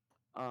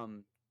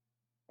 um,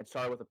 it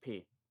started with a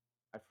P.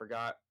 I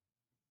forgot.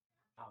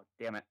 Oh,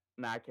 damn it.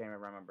 Nah, I can't even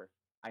remember.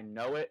 I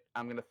know it.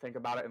 I'm gonna think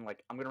about it and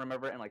like I'm gonna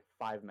remember it in like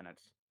 5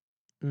 minutes,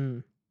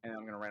 Mm. and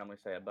I'm gonna randomly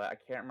say it, but I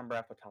can't remember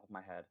off the top of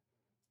my head.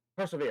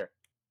 Persevere.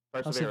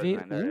 Persevere was the Persevere.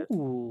 name. There it is.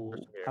 Ooh, I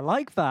Persevere.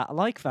 like that. I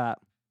like that.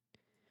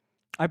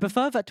 I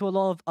prefer that to a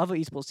lot of other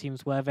esports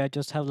teams where they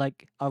just have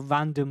like a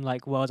random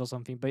like word or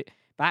something, but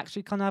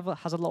actually kind of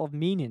has a lot of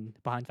meaning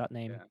behind that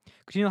name. Yeah.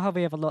 Because you know how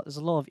they have a lot. There's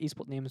a lot of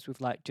esport names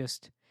with like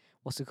just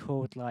what's it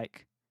called,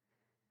 like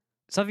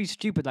something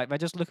stupid. Like they're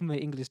just looking at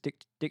the English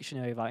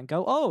dictionary right and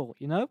go, oh,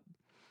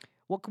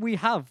 what can we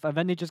have? And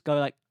then they just go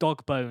like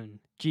dog bone,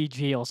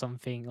 GG or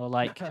something, or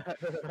like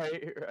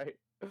Right.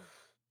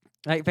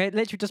 like they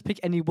literally just pick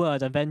any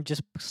word and then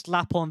just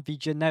slap on the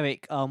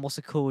generic what's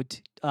it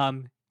called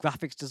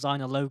graphics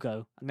designer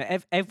logo, and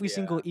then every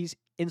single Yeah.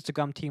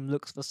 Instagram team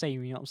looks the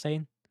same. You know what I'm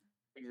saying?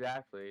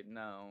 Exactly.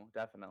 No,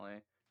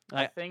 definitely. I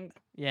Like, think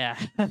yeah,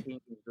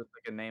 teams with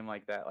like a name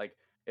like that, like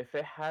if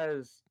it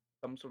has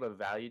some sort of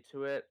value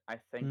to it, I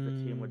think the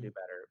team would do mm,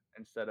 better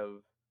instead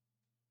of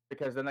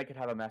because then they could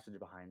have a message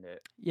behind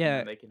it, and yeah,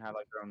 then they can have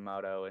like their own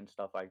motto and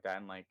stuff like that,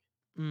 and like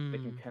they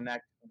can mm,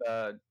 connect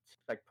the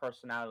like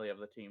personality of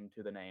the team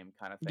to the name,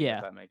 kind of thing, if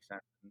yeah. that makes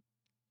sense.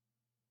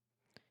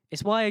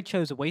 It's why I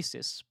chose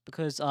Oasis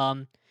because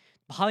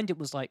behind it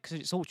was like because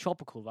it's all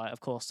tropical, right? Of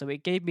course, so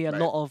it gave me a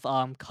Right. lot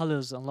of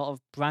colors and a lot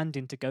of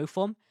branding to go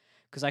from.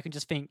 Because I can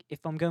just think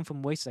if I'm going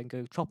from Oasis, I can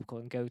go tropical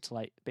and go to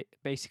like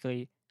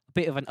basically a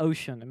bit of an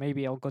ocean, and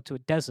maybe I'll go to a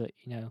desert.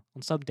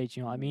 On some days,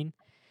 you know what I Mhm. mean?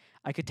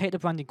 I could take the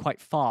branding quite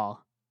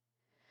far.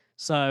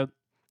 So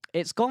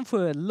it's gone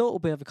through a little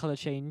bit of a color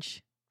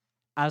change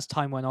as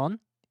time went on,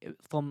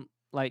 from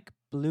like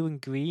blue and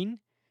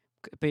green,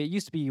 but it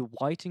used to be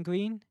white and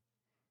green,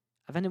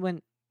 and then it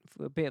went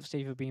for a bit of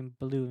stage of being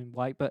blue and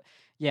white. But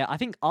yeah, I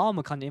think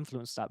Armor kind of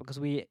influenced that because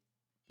we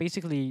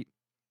basically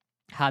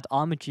had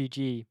Armor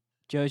GG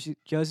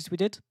jerseys we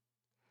did,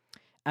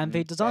 and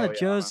they designed a Oh yeah.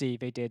 jersey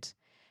they did,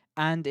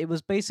 and it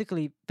was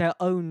basically their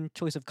own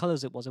choice of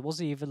colors. It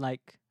wasn't even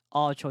like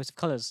our choice of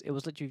colors. It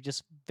was literally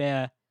just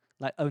their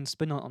like own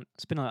spin on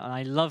it, and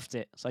I loved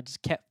it. So I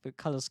just kept the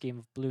color scheme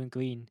of blue and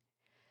green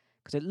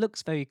because it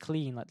looks very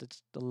clean, like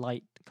the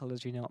light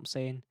colors. You know what I'm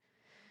saying?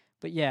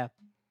 But yeah,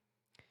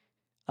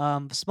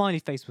 the smiley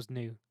face was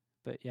new,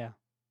 but yeah,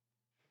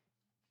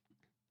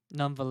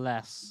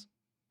 nonetheless.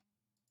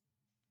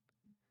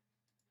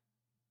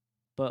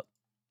 But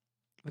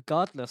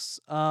regardless,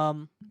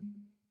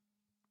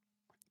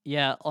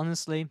 yeah,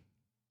 honestly,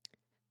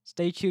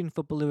 stay tuned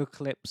for Blue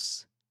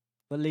Eclipse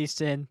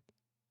released in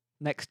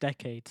next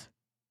decade.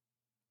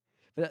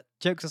 But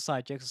jokes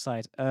aside,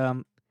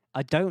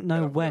 I don't know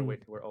We gotta when.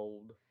 wait till we're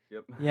old.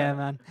 Yep. Yeah,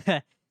 man.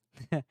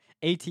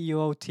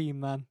 80-year-old team,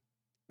 man.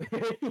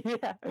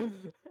 Yeah.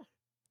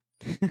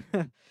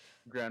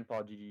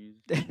 Grandpa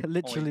GG's.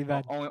 Literally,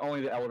 man.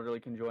 Only the elderly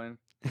can join.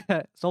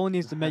 Someone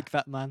needs to make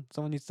that, man.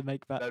 Someone needs to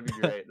make that. That'd be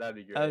great. That'd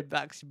be That great. would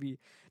actually be.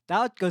 That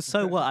would go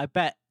so well. I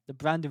bet the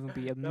branding would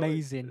be That would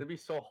amazing. it'd be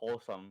so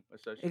wholesome,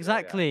 especially. Oh yeah,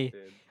 Exactly.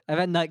 dude. And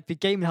then like the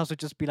gaming house would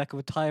just be like a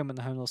retirement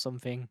home or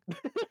something.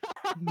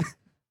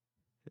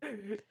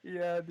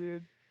 Yeah,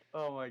 dude.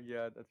 Oh my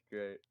god, that's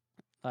great.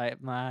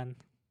 Like, man,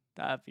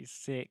 that'd be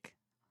sick.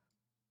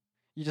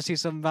 You just see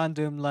some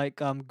random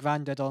like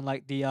granddad on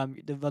like the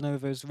run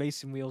overs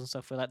racing wheels and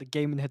stuff with like the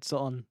gaming headset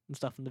on and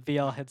stuff and the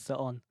VR headset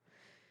on.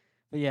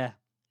 But yeah.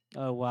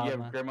 Oh wow, You have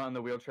man. grandma in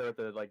the wheelchair with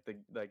the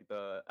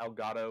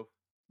Elgato and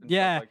stuff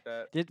Yeah. like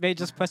that. They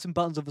just pressing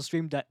buttons of the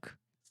stream deck.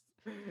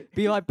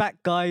 Be right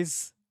back,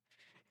 guys.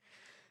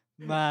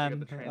 They got the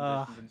Man.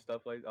 transitions and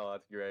stuff like. Oh,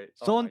 that's great. Oh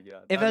my Someone, god, if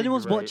that'd be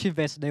anyone's great. watching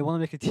this and they want to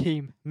make a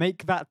team,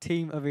 make that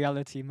team a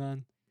reality,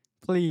 man.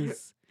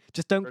 Please.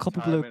 Just don't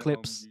copy Blue Retirement home.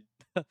 Clips.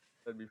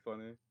 That'd be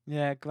funny.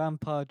 Yeah,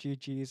 Grandpa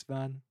GG's,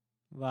 man.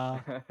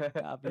 Wow.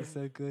 That'd be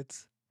so good.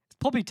 It's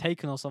probably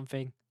taken or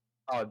something.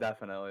 Oh,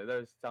 definitely.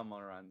 There's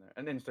someone around there.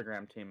 An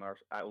Instagram team or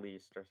at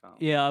least or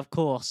something. Yeah, of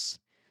course.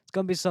 It's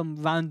gonna be some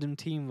random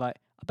team, right?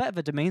 I bet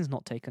the domain's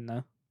not taken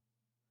though.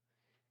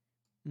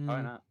 Why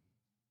Mm, not?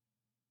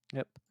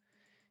 yep.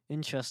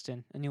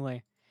 Interesting.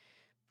 Anyway,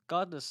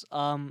 regardless,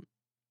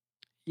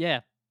 yeah.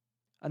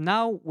 And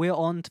now we're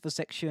on to the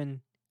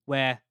section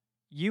where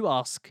you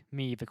ask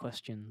me the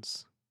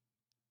questions.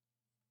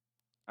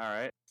 All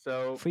right.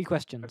 So 3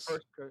 questions.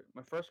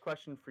 my first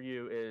question for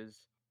you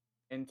is,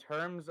 in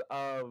terms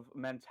of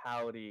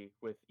mentality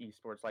with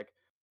esports, like,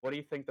 what do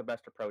you think the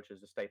best approach is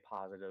to stay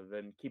positive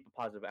and keep a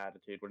positive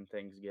attitude when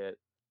things get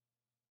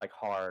like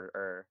hard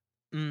or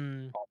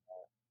Mm.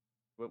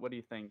 what do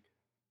you think?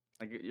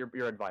 Like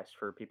your advice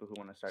for people who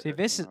want to start See, their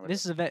this team is or whatever.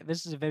 this is a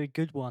this is a very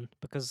good one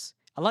because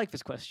I like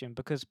this question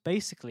because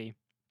basically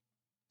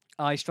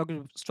I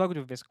struggled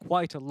with this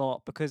quite a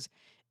lot because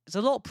it's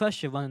a lot of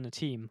pressure running a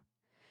team.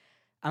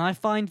 And I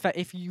find that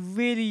if you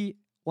really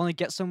want to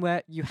get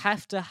somewhere, you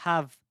have to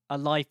have a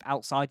life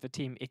outside the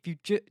team. If you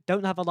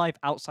don't have a life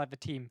outside the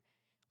team,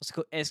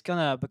 it's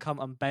gonna become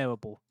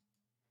unbearable.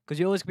 Because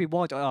you're always gonna be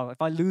worried, oh,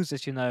 if I lose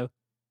this, I'm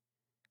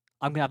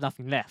gonna have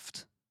nothing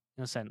left,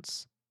 in a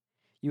sense.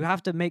 You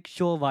have to make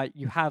sure like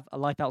you have a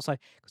life outside.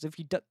 Because if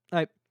you don't,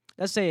 like,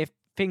 let's say if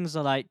things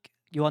are like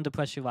you're under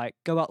pressure, like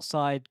go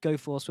outside, go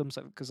for a swim,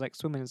 because like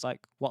swimming is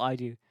like what I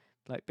do,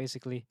 like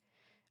basically,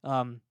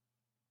 um,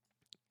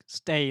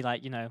 stay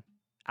like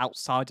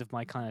outside of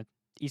my kind of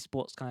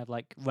esports kind of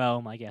like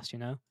realm, I guess.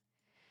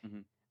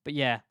 Mhm. But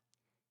yeah,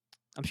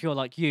 I'm sure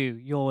like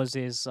yours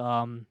is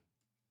what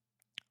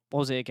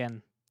was it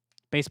again?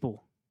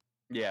 Baseball.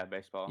 Yeah,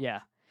 baseball.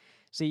 Yeah.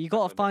 So you got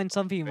to Definitely find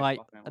something like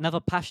baseball family. another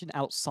passion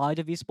outside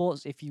of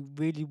esports if you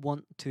really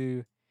want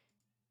to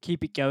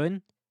keep it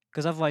going,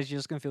 because otherwise you're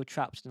just gonna feel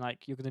trapped and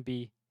like you're gonna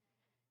be.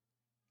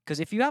 Because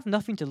if you have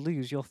nothing to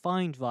lose, you'll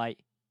find right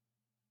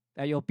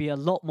that you'll be a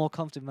lot more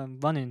comfortable when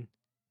running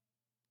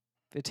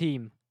the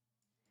team.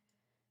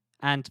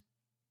 And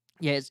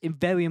yeah, it's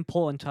very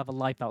important to have a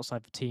life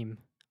outside the team.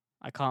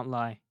 I can't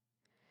lie.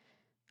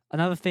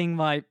 Another thing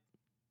like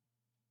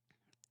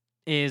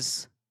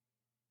is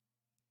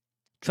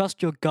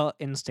trust your gut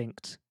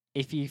instinct.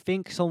 If you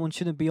think someone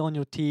shouldn't be on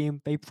your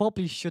team, they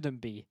probably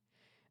shouldn't be.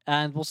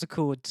 And what's it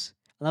called?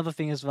 Another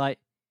thing is like,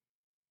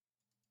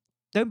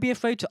 don't be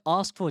afraid to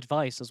ask for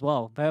advice as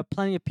well. There are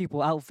plenty of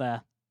people out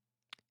there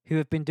who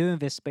have been doing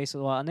this space a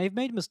while and they've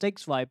made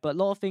mistakes, right? But a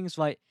lot of things,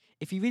 right?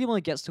 If you really want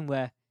to get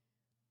somewhere,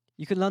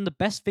 you can learn the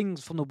best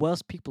things from the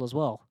worst people as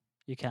well.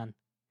 You can,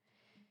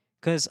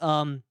 because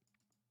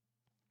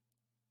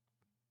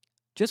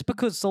just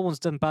because someone's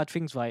done bad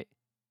things, right?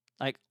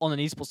 Like on an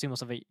esports team or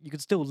something, you can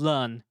still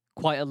learn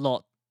quite a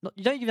lot.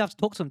 You don't even have to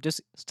talk to them;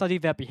 just study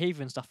their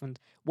behavior and stuff and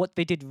what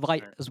they did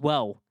right Right. as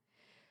well.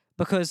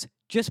 Because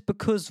just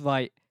because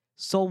right,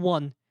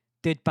 someone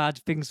did bad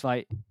things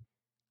right,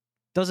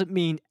 doesn't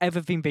mean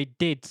everything they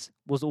did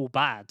was all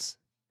bad.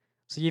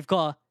 So you've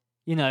got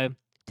to,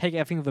 take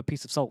everything with a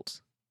piece of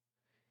salt.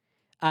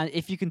 And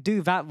if you can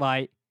do that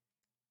right,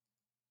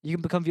 you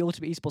can become the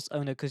ultimate esports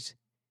owner because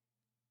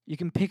you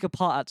can pick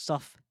apart at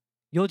stuff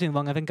you're doing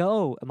wrong and then go,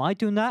 oh, am I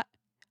doing that?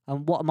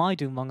 And what am I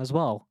doing wrong as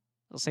well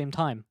at the same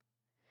time?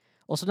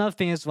 Also, another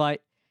thing is,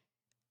 right,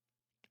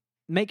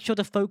 make sure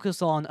to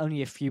focus on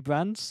only a few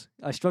brands.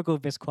 I struggle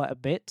with this quite a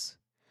bit.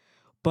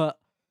 But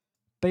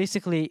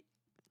basically,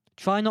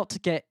 try not to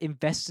get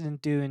invested in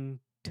doing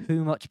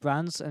too much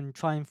brands and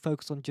try and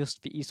focus on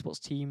just the esports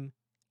team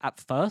at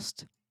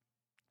first.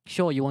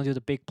 Sure, you want to do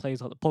the big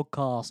plays like the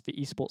podcast, the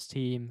esports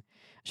team.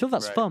 Sure,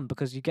 that's Right. fun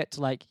because you get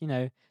to like,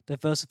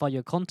 diversify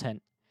your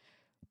content.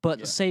 But at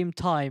the Yeah. same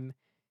time,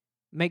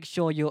 make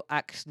sure you're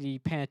actually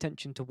paying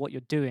attention to what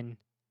you're doing.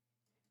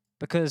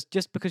 Because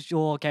just because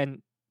you're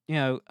getting,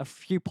 a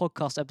few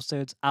podcast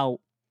episodes out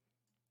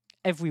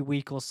every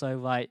week or so,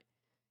 right?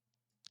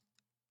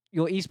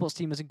 Your esports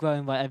team isn't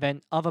growing, right? And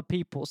then other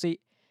people see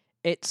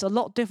it's a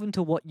lot different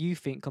to what you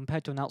think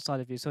compared to an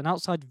outside view. So an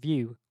outside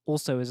view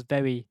also is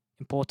very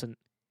important.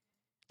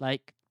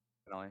 Like,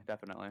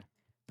 Definitely.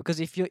 because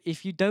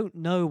if you don't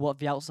know what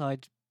the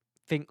outside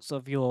thinks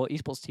of your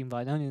esports team,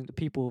 right? Only the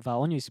people that are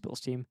on your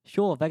esports team,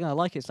 sure, they're gonna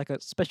like it. It's like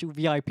a special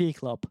VIP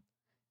club.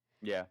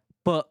 Yeah.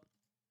 But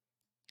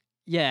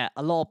yeah,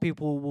 a lot of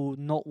people will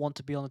not want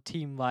to be on a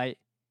team, right?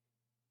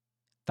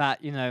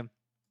 That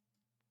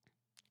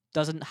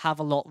doesn't have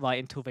a lot right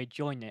until they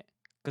join it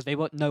because they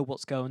won't know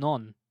what's going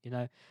on.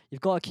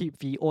 You've got to keep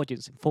the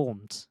audience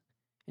informed,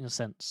 in a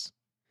sense.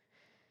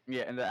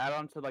 Yeah, and to add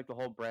on to like the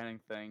whole branding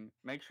thing,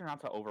 make sure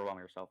not to overwhelm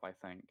yourself. I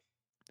think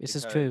This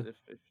is because true.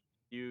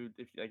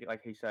 if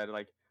like he said,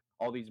 like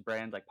all these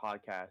brands like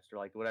podcasts or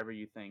like whatever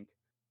you think,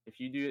 if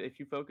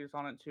you focus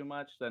on it too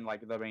much, then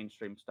like the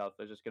mainstream stuff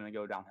is just gonna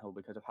go downhill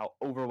because of how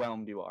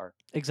overwhelmed you are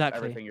with Exactly.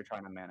 everything you're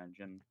trying to manage.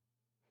 And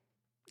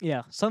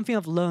Yeah, something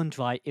I've learned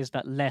right is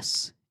that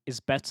less is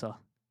better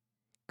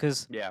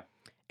because yeah,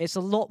 it's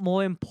a lot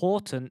more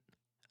important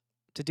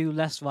to do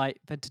less right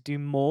than to do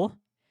more.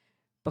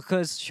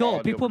 Because sure, quality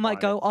over people might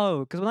quantity. go, oh,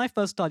 because when I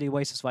first studied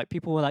Oasis, right,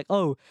 people were like,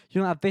 oh,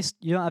 you don't have this,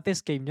 you don't have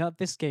this game, you don't have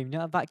this game, you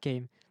don't have that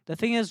game. The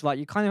thing is, right,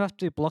 you kind of have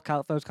to block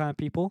out those kind of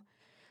people.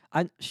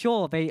 And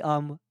sure, they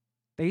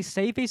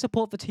say they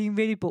support the team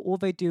really, but all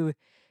they do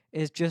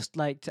is just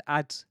like to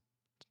add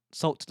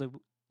salt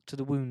to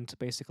the wound,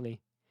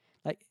 basically.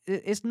 Like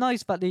it's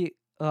nice that they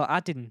are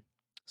adding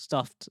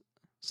stuff,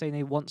 saying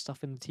they want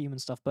stuff in the team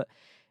and stuff, but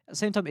at the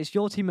same time, it's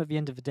your team at the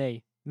end of the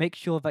day. Make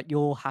sure that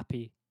you're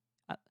happy.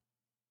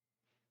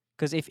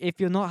 Because if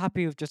you're not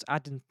happy with just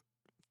adding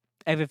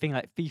everything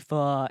like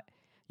FIFA,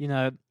 you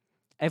know,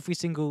 every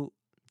single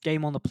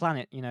game on the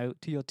planet,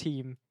 to your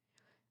team,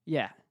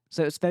 yeah.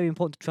 So it's very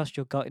important to trust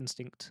your gut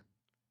instinct.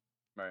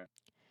 Right.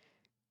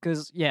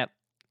 Because yeah,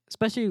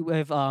 especially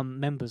with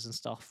members and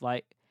stuff,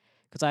 right?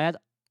 Because I had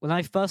when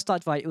I first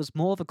started, right, it was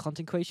more of a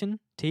content creation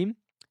team.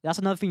 That's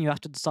another thing you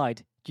have to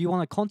decide. Do you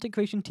want a content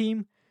creation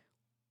team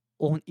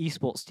or an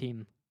esports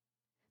team?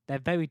 They're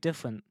very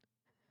different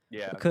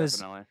Yeah, because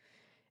definitely.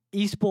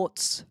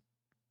 esports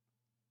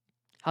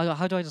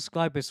how do I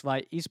describe this?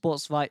 Right,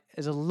 esports right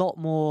is a lot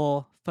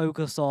more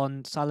focus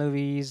on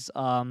salaries,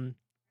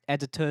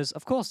 editors.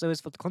 Of course, there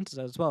is for the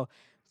content as well,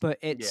 but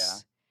Yeah,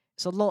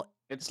 it's a lot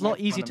it's it's a more lot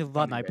easier to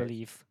run, funny I based.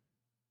 believe.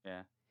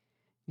 Yeah,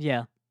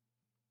 Yeah.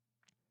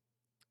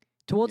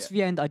 Towards yeah.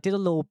 the end, I did a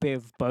little bit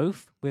of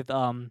both with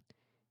an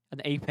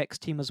Apex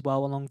team as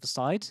well along the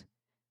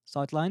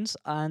sidelines,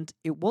 and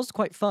it was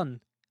quite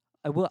fun.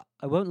 I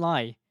won't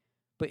lie,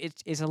 but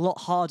it's a lot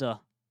harder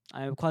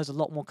and it requires a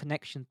lot more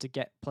connection to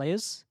get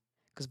players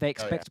because they Oh yeah,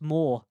 expect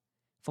more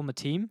from a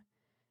team,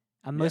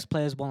 and yeah. most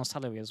players want a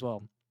salary as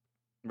well.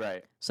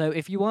 Right. So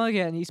if you want to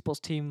get an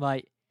esports team,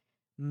 right,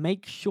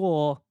 make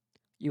sure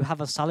you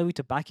have a salary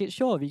to back it.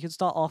 Sure, you can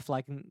start off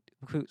like and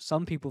recruit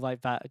some people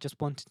like that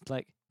just wanting to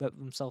like vote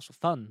themselves for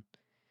fun.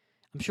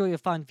 I'm sure you'll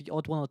find the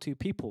odd one or two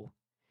people,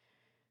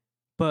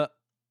 but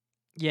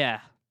yeah,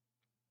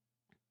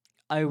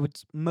 I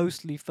would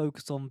mostly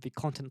focus on the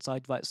content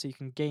side, right, so you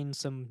can gain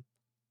some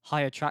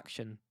higher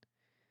traction.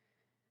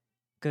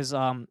 Because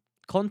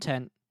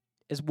content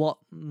is what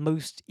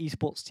most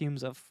esports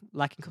teams are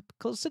lacking.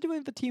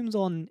 Considering the teams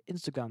on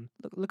Instagram,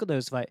 look at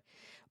those, right?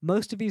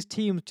 Most of these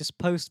teams just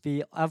post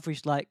the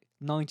average like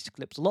 90s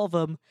clips. A lot of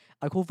them,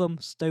 I call them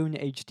Stone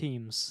Age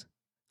teams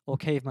or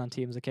caveman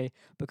teams, okay?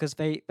 Because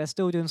they're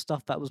still doing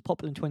stuff that was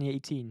popular in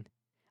 2018,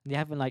 and they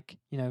haven't like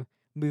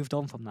moved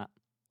on from that.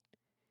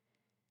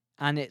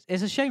 And it's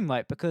a shame,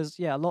 right? Because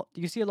yeah,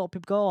 you see a lot of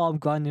people go, "Oh, I'm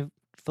grinding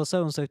for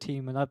so and so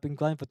team, and I've been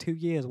grinding for 2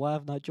 years. Why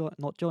haven't I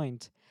not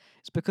joined?"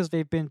 It's because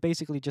they've been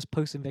basically just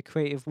posting their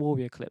creative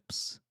warrior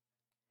clips.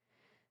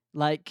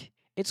 Like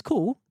it's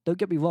cool, don't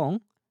get me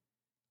wrong,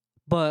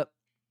 but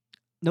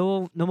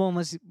no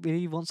one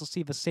really wants to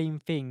see the same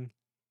thing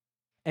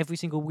every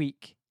single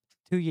week,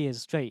 2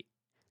 years straight.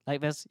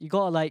 Like you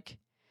gotta like.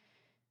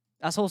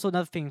 That's also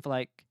another thing for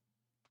like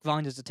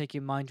grinders to take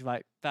in mind,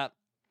 right? That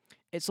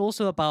it's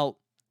also about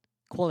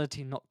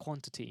quality, not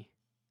quantity.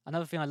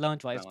 Another thing I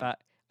learned right is Definitely.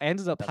 that I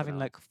ended up having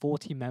Definitely. like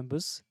 40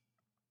 members,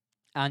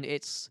 and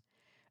it's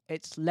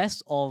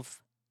less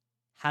of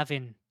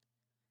having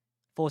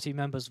 40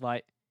 members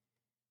right.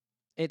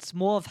 It's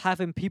more of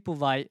having people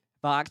right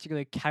that are actually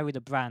going to carry the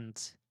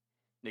brand.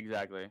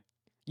 Exactly.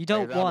 You Like, don't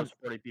out of those want,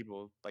 40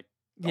 people, like,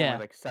 only, yeah,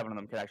 like, 7 of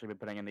them could actually be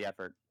putting in the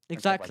effort and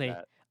stuff like exactly.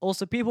 that.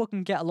 Also, people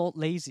can get a lot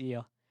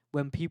lazier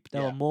when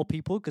there are Yeah. more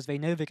people because they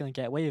know they're going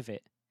to get away with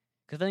it.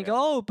 Because then they Yeah.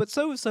 go, oh, but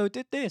so and so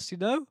did this, you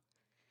know?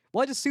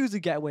 Why does Susan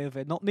get away with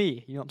it, not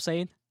me? You know what I'm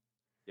saying?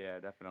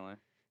 Yeah, definitely.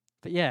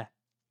 But yeah,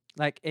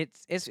 like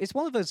it's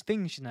one of those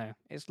things, you know.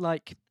 It's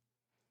like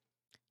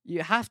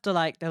you have to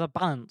like there's a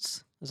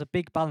balance. There's a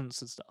big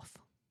balance and stuff.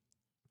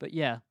 But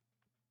yeah.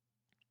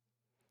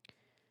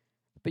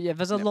 But yeah,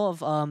 there's a Yep.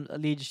 lot of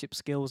leadership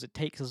skills it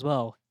takes as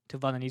well to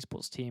run an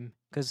esports team.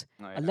 Because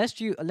Oh, yeah. unless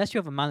you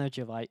have a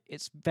manager, right,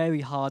 it's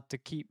very hard to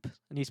keep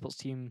an esports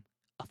team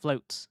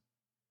afloat.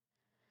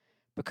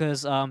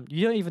 Because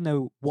you don't even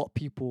know what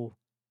people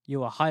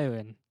you are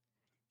hiring.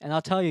 And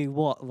I'll tell you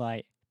what,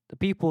 right, the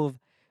people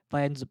that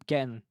I ended up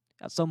getting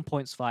at some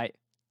points, right,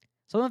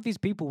 some of these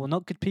people were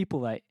not good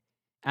people, right?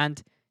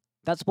 And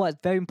that's why it's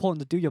very important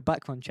to do your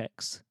background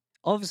checks.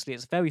 Obviously,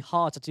 it's very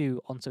hard to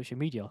do on social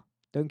media.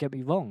 Don't get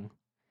me wrong.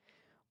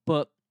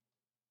 But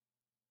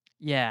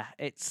yeah,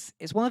 it's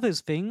one of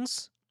those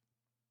things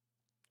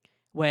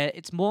where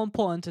it's more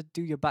important to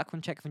do your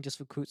background check than just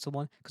recruit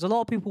someone. Because a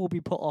lot of people will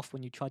be put off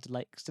when you try to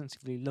like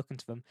extensively look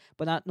into them.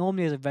 But that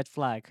normally is a red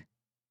flag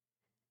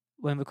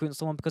when recruiting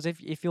someone. Because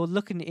if you're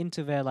looking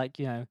into their like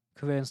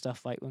career and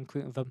stuff, like when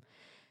recruiting them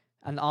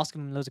and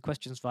asking them loads of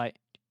questions, right?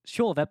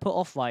 Sure, they're put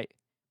off, right?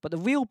 But the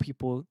real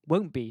people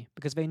won't be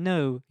because they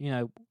know,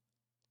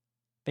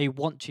 they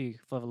want you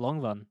for the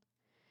long run.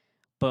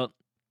 But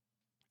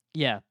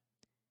yeah,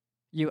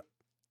 you,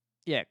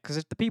 yeah, because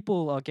if the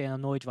people are getting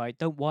annoyed, right,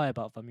 don't worry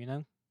about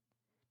them,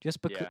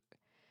 just because Yeah.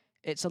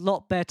 it's a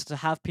lot better to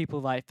have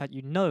people right that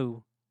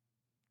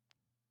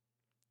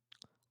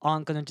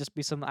aren't going to just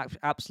be some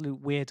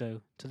absolute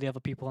weirdo to the other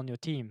people on your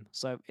team.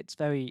 So it's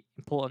very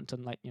important to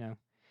like,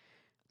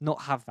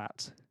 not have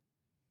that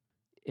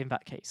in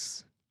that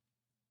case.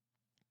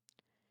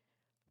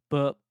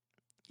 But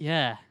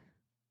yeah.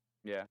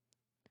 Yeah.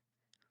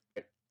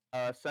 Okay.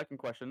 Second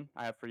question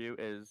I have for you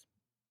is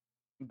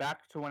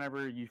back to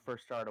whenever you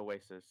first started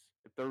Oasis.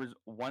 If there was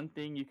one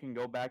thing you can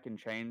go back and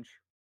change,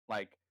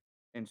 like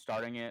in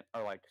starting it,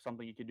 or like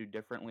something you could do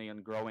differently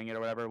in growing it or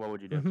whatever, what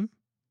would you do? Hmm.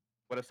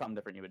 What is something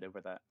different you would do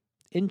with that?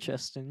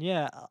 Interesting.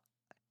 Yeah.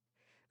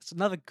 It's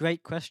another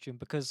great question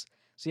because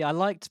see, I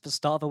liked the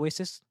start of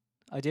Oasis.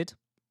 I did.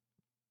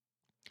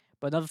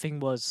 But another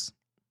thing was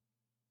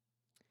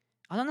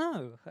I don't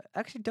know. I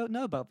actually don't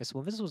know about this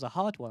one. This was a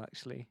hard one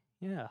actually.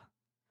 Yeah.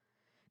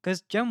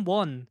 Because Gen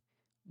 1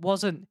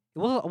 I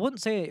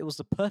wouldn't say it was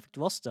the perfect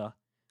roster,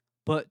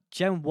 but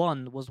Gen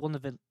 1 was one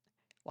of the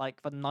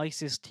like the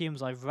nicest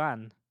teams I've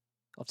ran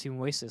of Team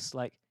Oasis.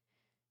 Like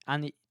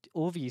and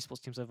all the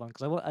esports teams I've run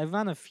because I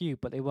ran a few,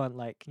 but they weren't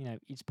like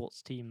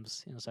esports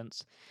teams in a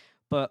sense.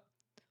 But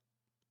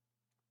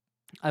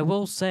I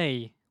will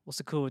say, what's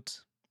it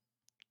called?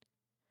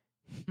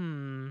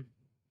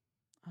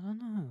 I don't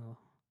know.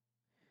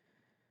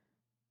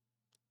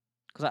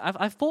 Because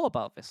I've thought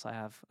about this.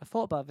 I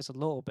thought about this a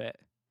little bit,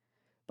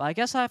 but I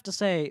guess I have to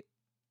say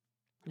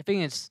the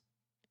thing is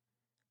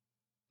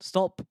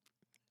stop.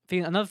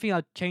 Another thing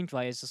I'd change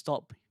right is to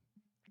stop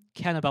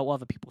caring about what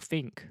other people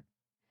think. Oh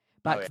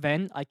yeah, Back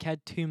then, I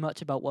cared too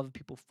much about what other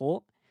people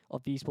thought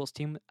of the esports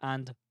team,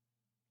 and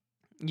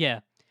yeah,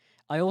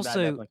 I that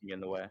also definitely can get in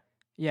the way.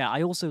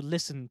 I also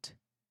listened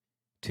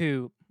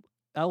to.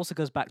 That also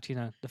goes back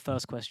to the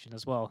first question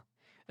as well.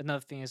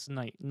 Another thing is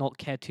like not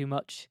care too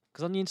much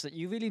because on the internet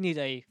you really need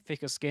a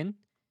thicker skin,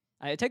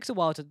 and it takes a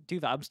while to do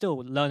that. I'm still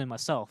learning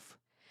myself,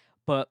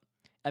 but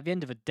at the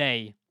end of the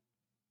day,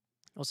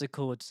 what's it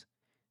called?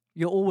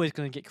 You're always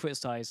going to get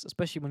criticized,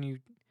 especially when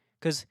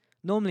because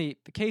normally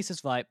the case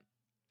is right.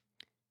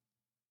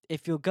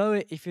 If you're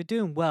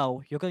doing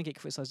well, you're going to get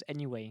criticized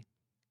anyway,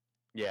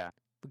 Yeah,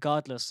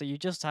 regardless. So you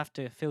just have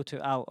to filter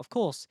it out. Of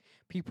course,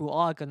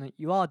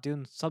 you are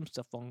doing some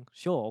stuff wrong,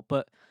 sure,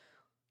 but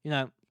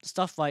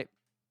stuff like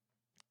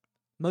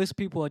most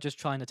people are just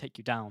trying to take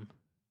you down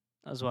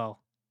as well,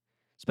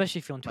 especially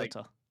if you're on like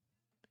Twitter.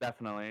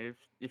 definitely.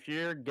 If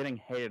you're getting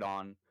hated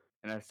on,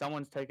 and if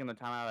someone's taking the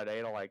time out of the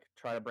day to like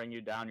try to bring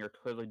you down, you're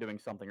clearly doing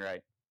something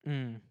right.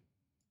 Mm.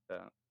 So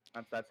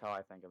that's how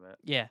I think of it.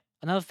 Yeah.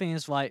 Another thing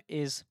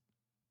is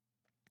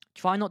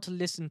try not to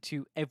listen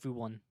to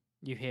everyone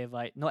you hear.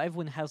 Right, not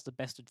everyone has the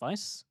best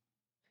advice,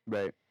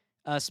 Right.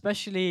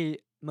 especially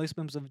most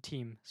members of the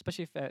team,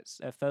 especially if it's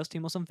a first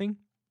team or something.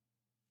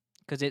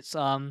 Because it's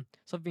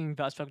something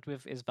that I struggled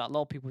with is that a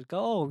lot of people would go,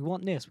 oh, we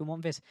want this, we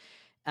want this,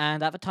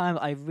 and at the time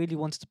I really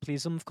wanted to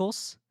please them. Of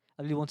course,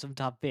 I really wanted them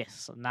to have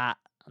this and that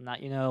and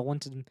that. I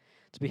wanted them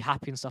to be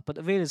happy and stuff. But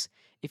the real is,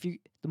 the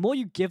more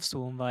you give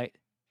someone, right,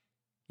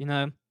 you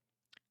know,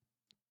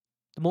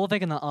 the more they're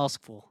gonna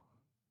ask for.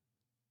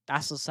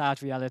 That's the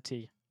sad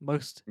reality.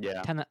 Most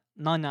Yeah.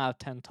 9 out of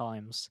 10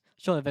 times.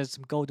 Sure, there's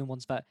some golden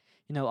ones that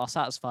are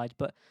satisfied,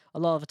 but a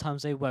lot of the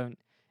times they won't.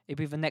 It'll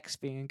be the next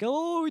thing and go,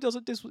 oh, he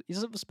doesn't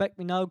respect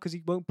me now because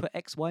he won't put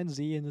X, Y, and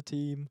Z in the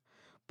team.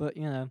 But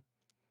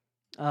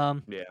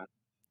um, Yeah.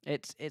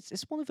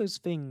 it's one of those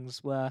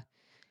things where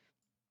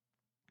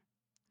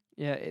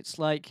it's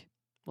like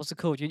what's it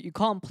called? You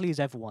can't please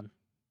everyone.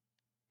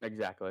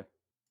 Exactly.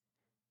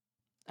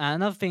 And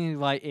another thing,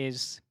 right,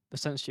 is the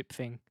censorship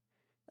thing.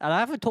 And I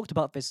haven't talked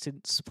about this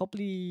since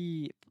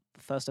probably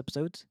the first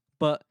episode,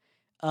 but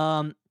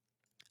um,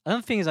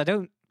 another thing is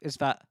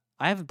that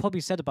I haven't probably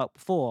said about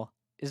before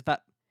is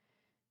that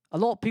a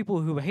lot of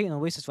people who were hating on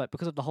Oasis, right,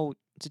 because of the whole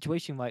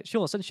situation, right,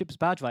 sure, censorship is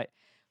bad, right,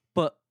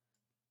 but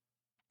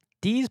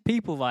these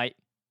people, right,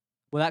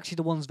 were actually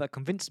the ones that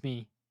convinced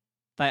me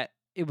that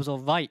it was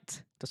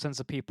alright to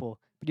censor people.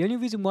 But the only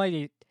reason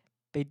why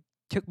they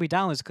took me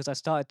down is because I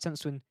started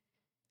censoring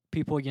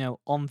people,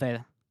 on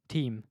their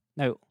team.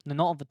 No, not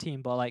on the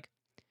team, but like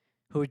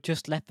who had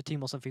just left the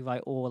team or something,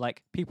 right? Or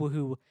like people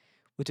who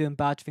were doing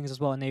bad things as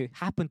well, and they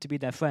happened to be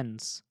their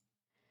friends.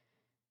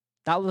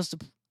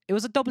 It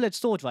was a double-edged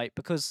sword, right?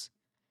 Because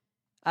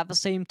at the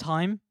same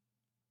time,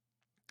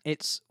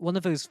 it's one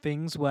of those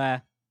things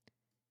where,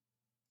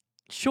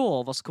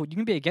 sure, what's called, you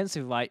can be against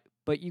it, right?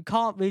 But you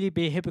can't really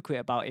be a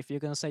hypocrite about it if you're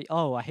going to say,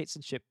 oh, I hate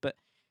censorship. But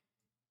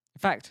in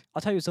fact,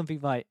 I'll tell you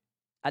something, right?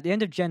 At the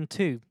end of Gen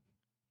 2,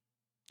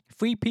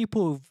 3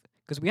 people,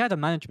 because we had a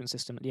management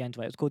system at the end,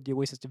 right? It was called the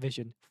Oasis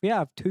Division.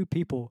 2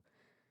 people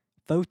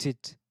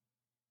voted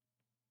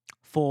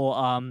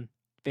for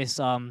this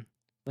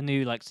the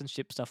new like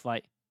censorship stuff,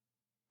 right?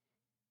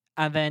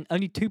 And then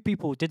only 2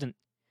 people didn't.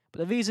 But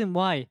the reason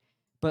why,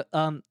 I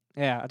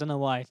don't know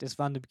why this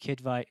random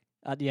kid, right,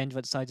 at the end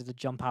decided to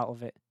jump out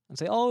of it and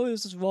say, "Oh,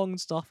 this is wrong"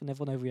 and stuff, and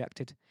everyone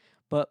overreacted.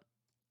 But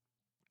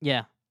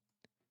yeah,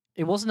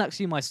 it wasn't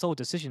actually my sole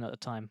decision at the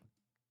time.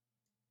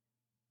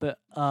 But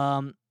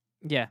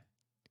yeah.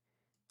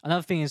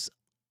 Another thing is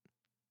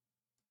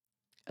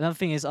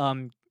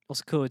what's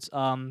it called?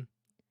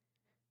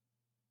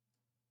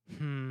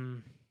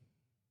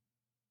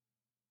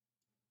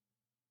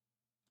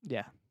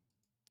 Yeah.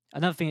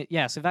 Another thing,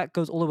 yeah, so that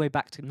goes all the way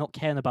back to not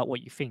caring about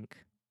what you think,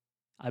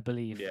 I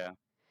believe. Yeah.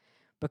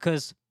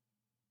 Because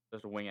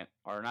Just wing it,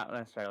 or not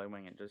necessarily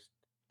wing it. Just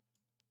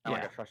kind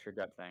of like a trust your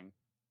gut thing.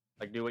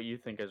 Like do what you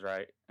think is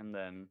right, and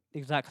then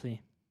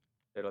exactly.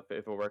 if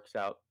it works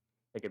out,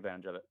 take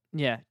advantage of it.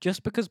 Yeah,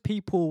 just because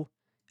people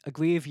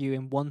agree with you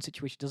in one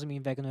situation doesn't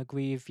mean they're going to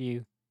agree with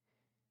you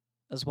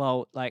as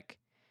well. Like,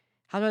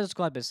 how do I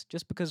describe this?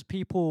 Just because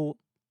people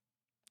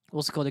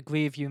also got to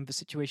agree with you in the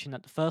situation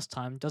at the first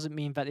time doesn't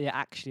mean that they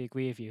actually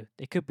agree with you.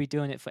 They could be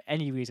doing it for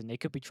any reason. They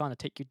could be trying to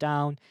take you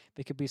down.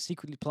 They could be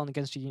secretly plotting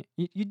against you.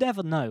 You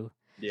never know.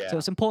 Yeah. So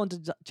it's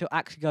important to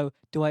actually go,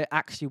 do I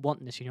actually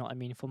want this, you know what I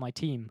mean, for my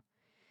team?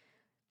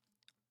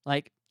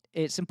 Like,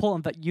 it's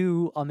important that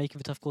you are making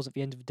the tough calls at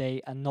the end of the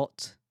day and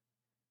not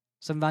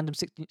some random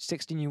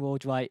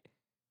 16-year-old, right,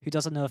 who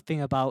doesn't know a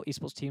thing about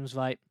esports teams,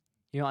 right?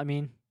 You know what I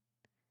mean?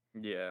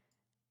 Yeah.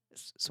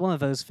 It's one of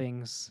those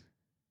things.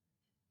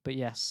 But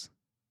yes.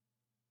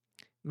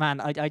 Man,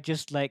 I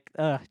just like,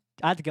 I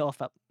had to get off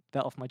that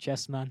that off my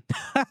chest, man.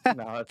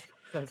 No,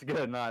 that's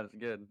good. No, that's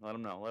good. Let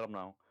them know. Let them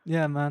know.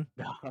 Yeah, man.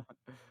 All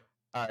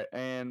right,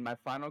 and my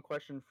final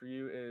question for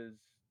you is,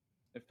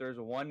 if there's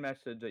one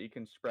message that you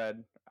can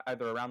spread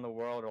either around the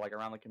world or like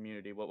around the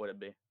community, what would it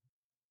be?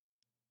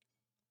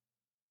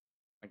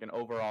 Like an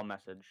overall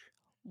message,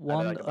 either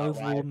One like about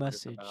overall life or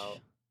just message. about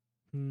like,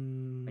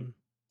 Hmm.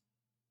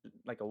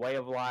 like a way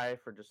of life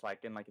or just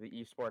like in like the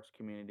esports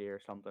community or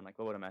something. Like,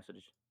 what would a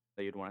message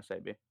that you'd want to say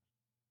be?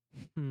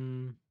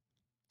 Hmm.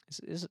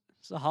 It's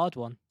a hard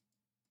one.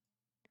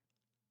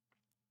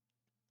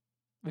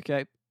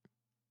 Okay.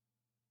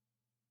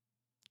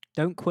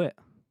 Don't quit.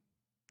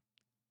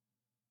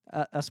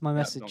 That's my Yeah, don't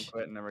message.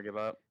 quit and never give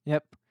up.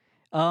 Yep.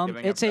 Giving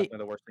up It's is a definitely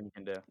the worst thing you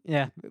can do.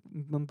 yeah.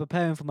 I'm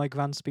preparing for my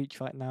grand speech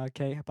right now.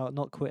 Okay, about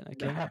not quitting.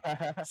 Okay.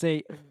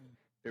 See,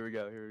 Here we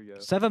go. Here we go.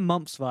 7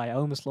 months, right? I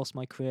almost lost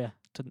my career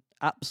to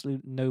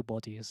absolute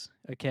nobodies.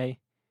 Okay,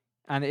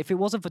 and if it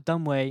wasn't for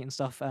Dunway and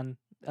stuff,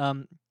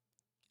 um,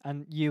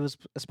 and you as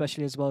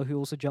especially as well, who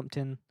also jumped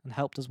in and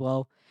helped as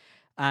well,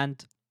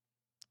 and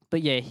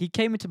but yeah, he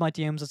came into my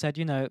DMs and said,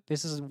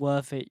 this isn't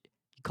worth it.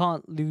 You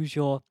can't lose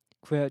your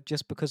career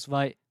just because,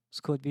 right, it's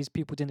called these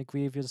people didn't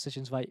agree with your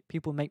decisions, right?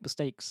 People make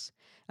mistakes.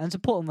 And it's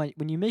important, right,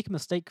 when you make a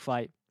mistake,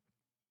 right,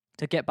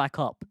 to get back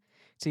up.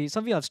 See,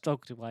 something I've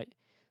struggled with, right,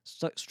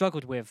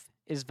 struggled with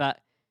is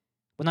that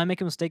when I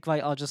make a mistake,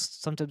 right, I'll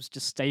just sometimes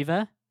just stay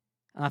there,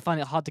 and I find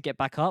it hard to get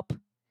back up.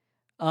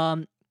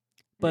 Um,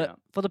 but Yeah.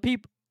 for the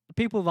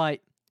people,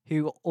 right,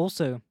 who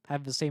also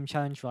have the same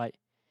challenge, right,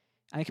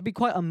 and it can be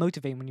quite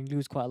unmotivating when you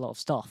lose quite a lot of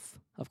stuff,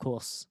 of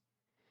course.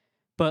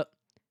 But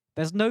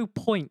there's no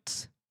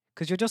point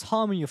because you're just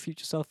harming your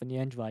future self in the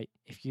end, right?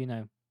 If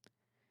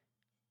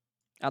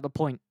at the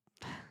point,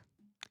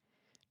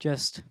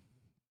 just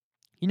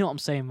you know what I'm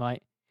saying,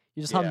 right?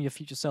 You're just Yeah. harming your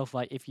future self,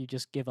 right? If you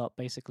just give up,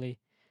 basically,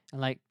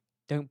 and like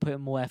don't put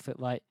in more effort,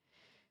 right?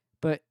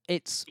 But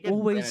it's Take advantage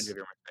always of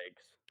your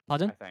mistakes, I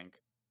pardon. think.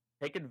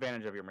 Take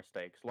advantage of your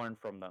mistakes, learn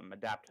from them,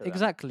 adapt to them,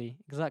 Exactly,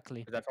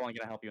 exactly. because that's only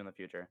going to help you in the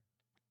future.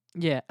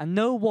 Yeah, and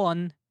no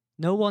one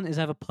is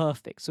ever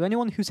perfect. So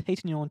anyone who's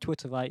hating you on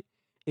Twitter, right,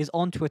 is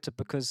on Twitter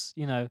because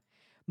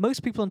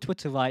most people on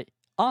Twitter, right,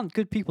 aren't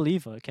good people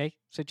either. Okay,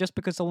 so just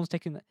because someone's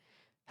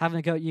having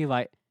a go at you,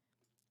 right,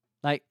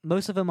 like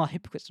most of them are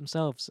hypocrites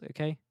themselves.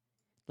 Okay,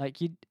 like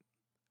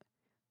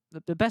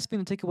the best thing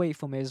to take away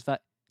from it is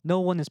that no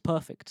one is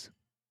perfect.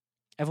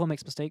 Everyone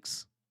makes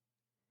mistakes,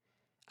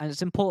 and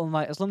it's important,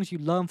 right? As long as you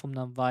learn from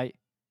them, right,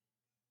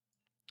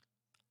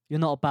 you're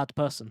not a bad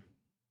person.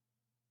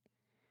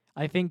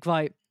 I think,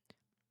 right,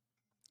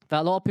 that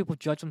a lot of people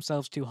judge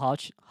themselves too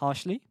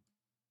harshly,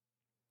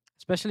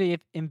 especially if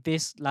in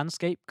this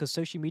landscape, because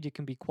social media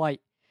can be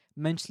quite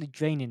mentally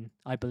draining.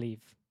 I believe.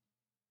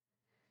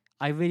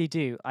 I really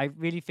do. I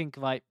really think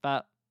like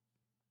that.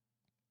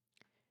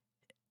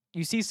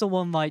 You see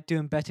someone like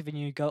doing better than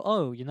you, go,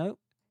 oh,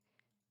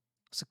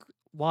 so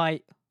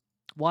why,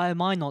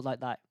 am I not like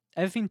that?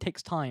 Everything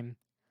takes time.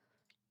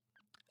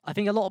 I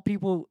think a lot of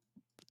people,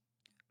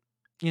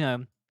 you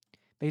know,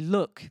 they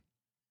look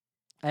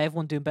at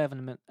everyone doing better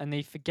than them, and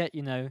they forget,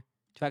 to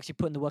actually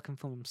put in the work in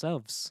for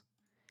themselves,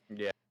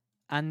 Yeah,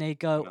 and they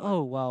go, definitely.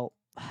 oh well,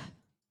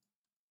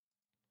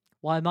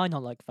 why am I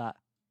not like that?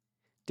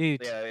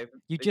 Dude, Yeah,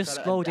 you they just try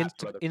to scrolled adapt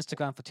to other people.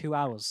 Instagram for 2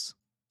 hours.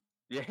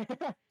 Yeah.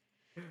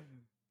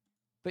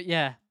 But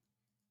yeah,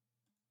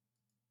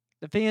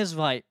 the thing is,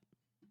 right,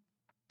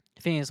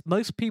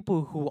 most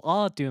people who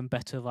are doing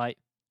better, right,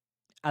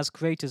 as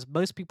creators,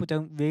 most people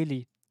don't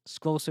really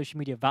scroll social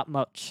media that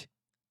much.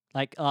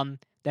 Like,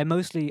 they're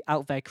mostly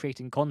out there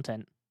creating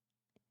content.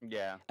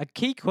 Yeah. A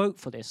key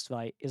quote for this,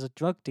 right, is a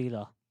drug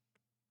dealer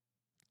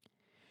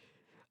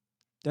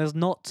does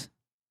not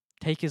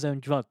take his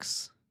own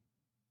drugs.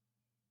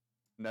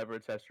 Never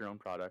test your own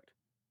product.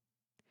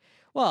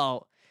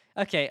 Well,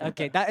 okay,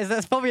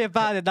 that's probably a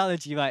bad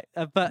analogy, right?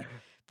 But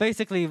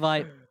basically,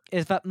 right,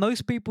 is that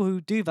most people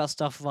who do that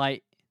stuff,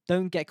 right,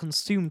 don't get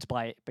consumed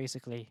by it.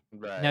 Basically,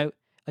 Right.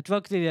 a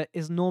drug dealer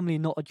is normally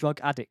not a drug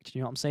addict.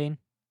 You know what I'm saying?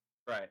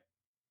 Right.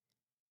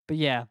 But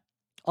yeah,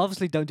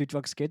 obviously, don't do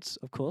drugs, kids,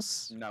 of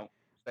course. No.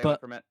 Stay away But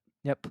from it.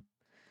 yep.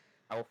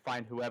 I will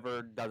find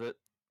whoever does it,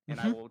 and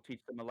I hmm will teach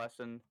them a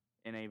lesson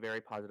in a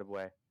very positive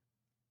way.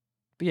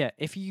 But yeah,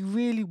 if you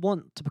really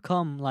want to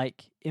become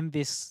like in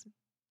this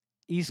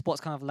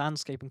esports kind of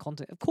landscape and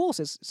content, of course,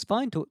 it's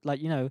fine to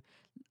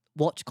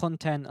watch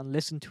content and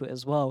listen to it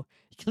as well,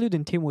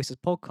 including Team Oasis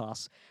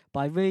podcasts.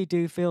 But I really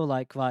do feel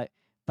like, right,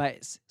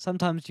 but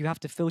sometimes you have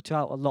to filter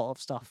out a lot of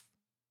stuff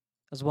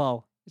as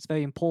well. It's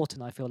very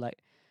important, I feel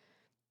like,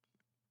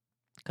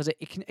 because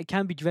it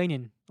can be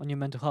draining on your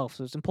mental health.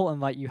 So it's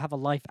important, like, you have a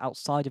life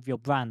outside of your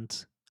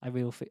brand. I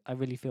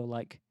really feel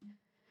like,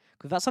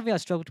 because that's something I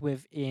struggled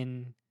with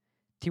in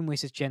Team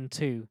Oasis Gen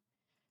 2.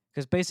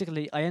 Because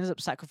basically, I ended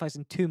up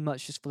sacrificing too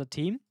much just for the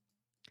team.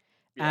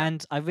 Yeah.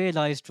 And I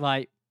realized,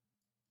 right,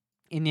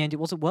 in the end, it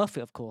wasn't worth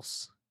it, of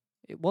course.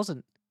 It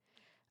wasn't.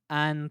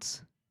 And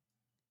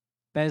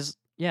it's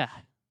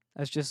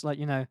just like,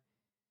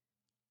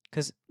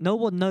 because no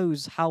one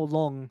knows how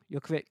long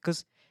your career,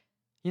 because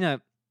you know,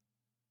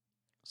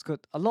 it's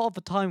good. A lot of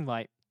the time,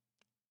 right,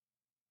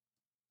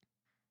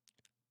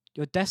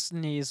 your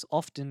destiny is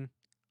often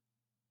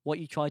what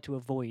you try to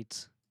avoid.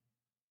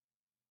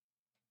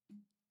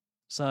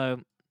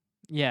 So,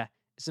 yeah,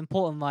 it's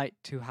important, right,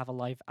 to have a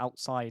life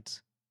outside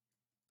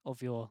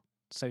of your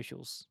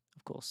socials,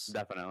 of course.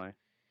 Definitely.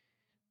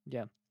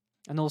 Yeah.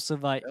 And also,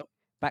 like, Yep.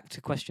 back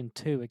to question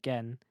 2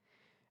 again.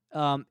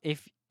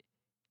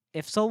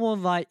 If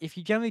someone, like, if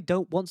you generally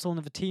don't want someone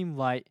of a team,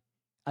 right,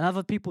 and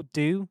other people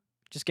do,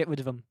 just get rid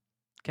of them.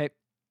 Okay.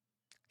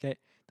 Okay.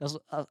 That's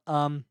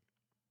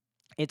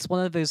it's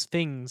one of those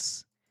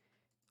things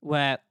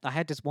where I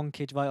had this one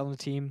kid right on the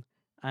team,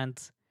 and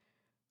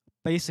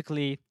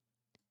basically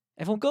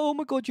everyone go, "Oh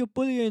my god, you're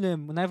bullying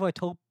him." Whenever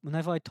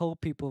I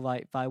told people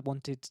like that I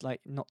wanted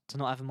like not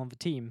have him on the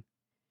team,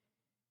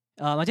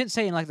 I didn't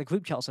say it in like the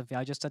group chat or something.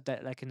 I just said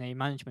that like in a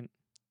management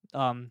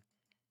um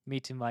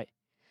meeting, right?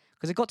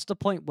 Because it got to the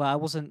point where I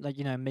wasn't like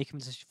making a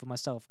decision for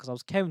myself because I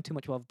was caring too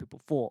much what other people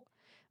thought.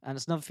 And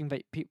it's another thing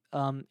that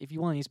if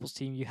you want an esports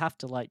team, you have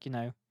to like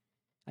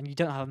and you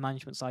don't have a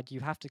management side,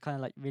 you have to kind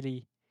of like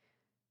really,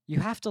 you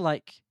have to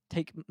like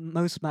take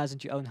most matters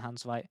into your own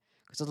hands, right?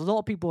 Because there's a lot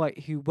of people like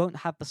who won't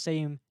have the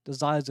same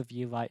desires of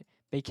you, right?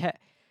 They care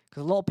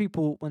because a lot of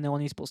people when they're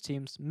on esports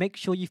teams, make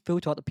sure you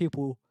filter out the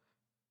people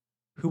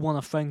who want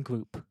a friend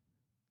group.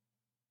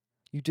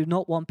 You do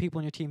not want people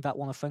on your team that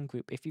want a friend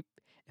group. If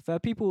there are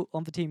people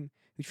on the team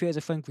who treat as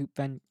a friend group,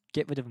 then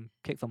get rid of them,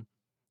 kick them.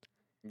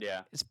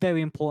 Yeah. It's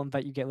very important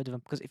that you get rid of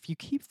them because if you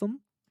keep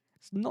them,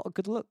 it's not a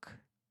good look.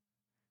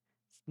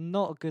 It's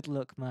not a good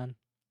look, man.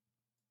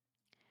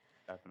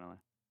 Definitely.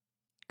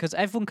 Because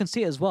everyone can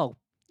see it as well.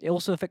 It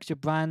also affects your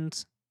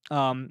brand,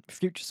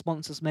 future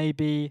sponsors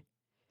maybe.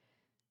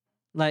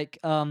 Like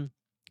because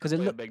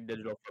Definitely a big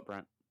digital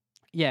footprint.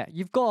 yeah,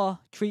 you've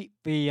got to treat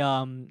the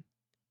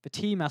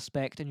team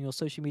aspect and your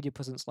social media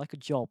presence like a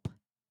job,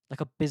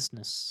 like a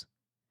business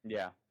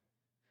Yeah,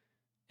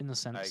 in a I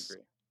sense.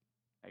 agree.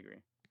 I agree.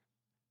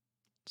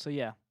 So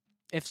yeah,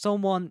 if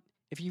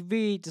you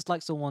really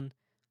dislike someone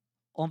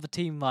on the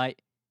team,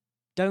 right,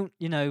 don't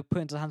put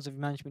it into the hands of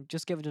your management.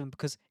 Just get rid of them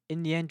because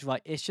in the end,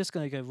 right, it's just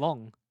gonna go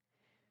wrong.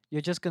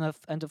 You're just gonna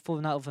end up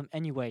falling out of them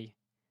anyway.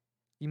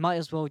 You might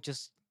as well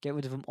just get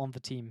rid of them on the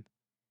team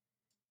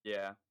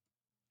Yeah.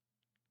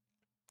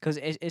 because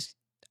it's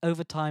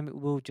over time it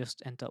will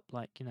just end up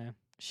like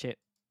shit.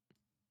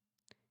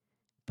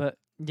 But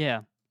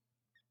yeah,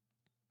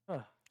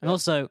 and Yep.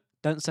 also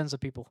don't censor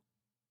people.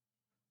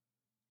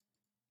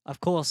 Of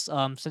course,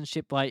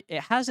 censorship, right,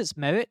 it has its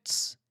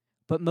merits,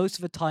 but most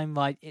of the time,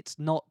 right, it's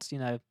not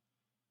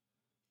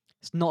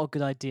it's not a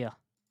good idea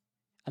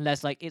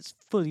unless like it's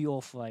fully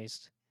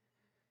authorized.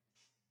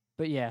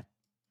 But yeah,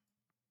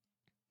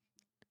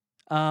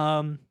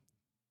 um,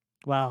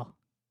 wow,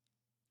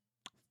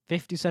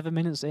 57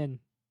 minutes in.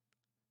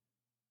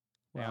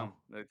 Wow,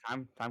 Damn.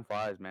 The time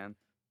flies, man.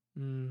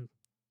 mm,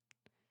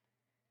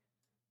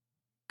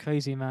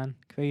 crazy man,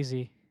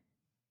 crazy.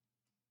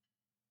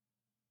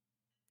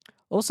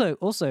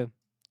 Also,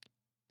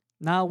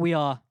 now we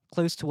are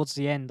close towards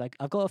the end. Like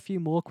I've got a few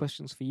more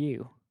questions for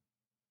you.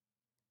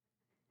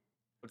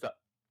 What's up?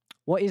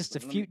 What is the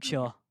Let me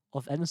future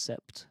of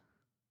Enercept?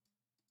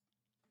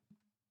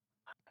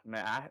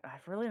 man,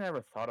 I've really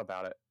never thought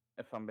about it,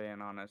 if I'm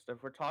being honest.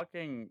 If we're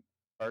talking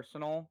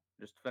personal,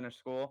 just finish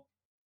school,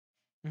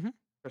 Mhm.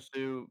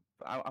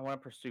 I want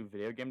to pursue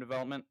video game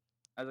development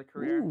as a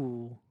career.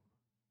 Ooh,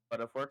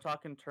 But if we're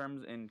talking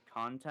terms in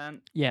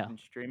content yeah. and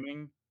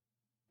streaming,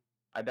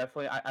 I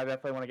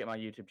definitely want to get my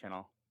YouTube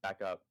channel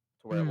back up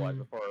to where it was Mm.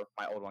 before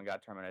my old one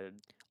got terminated.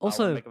 I want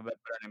to Also, make a bit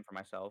better name for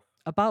myself.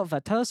 about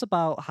that, tell us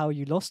about how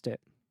you lost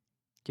it.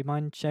 Do you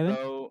mind sharing?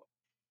 So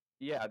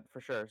yeah,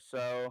 for sure.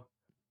 So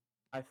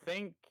I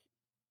think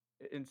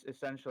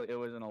essentially it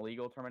was an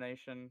illegal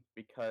termination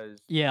because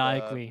Yeah, I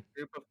the agree.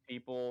 group of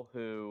people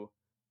who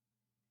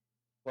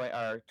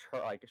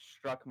like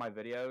struck my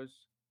videos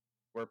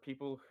were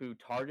people who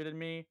targeted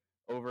me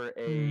over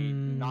a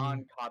Mm.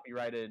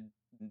 non-copyrighted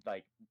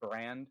like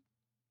brand.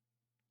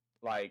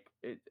 Like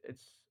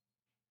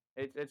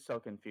it's so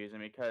confusing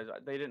because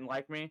they didn't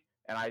like me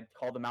and I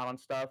called them out on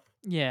stuff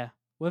Yeah.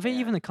 Were they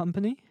even and a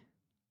company?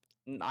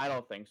 I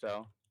don't think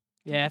so.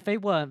 Yeah, if they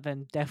weren't,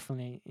 then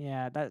definitely.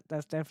 Yeah,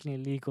 that's definitely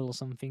illegal or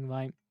something,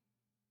 right?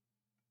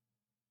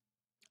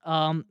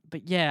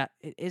 But yeah,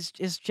 it's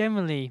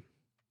generally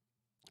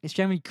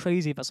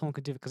crazy that someone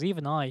could do it because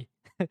even I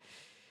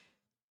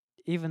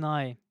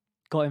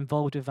got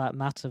involved with that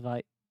matter,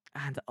 right?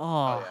 And Oh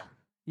oh, yeah,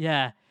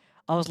 yeah,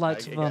 I was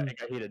like, it got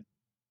heated.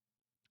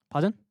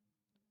 pardon?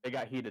 It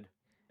got heated.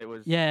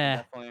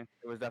 Yeah,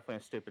 It was definitely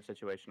a stupid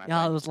situation. I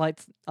yeah, I think. was like,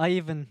 I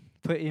even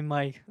put in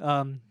my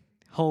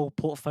whole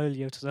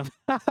portfolio to them.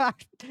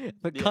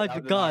 But Yeah, kind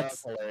that was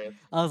regards, hilarious.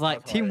 I was That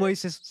was like, Team hilarious.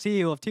 Oasis,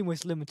 CEO of Team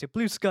Oasis Limited,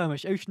 Blue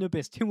Skirmish, Ocean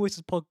Abyss, Team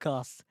Oasis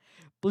Podcast,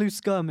 Blue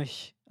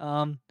Skirmish.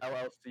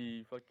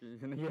 LLC, fucking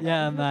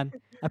Yeah, yeah. man,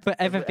 I put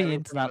everything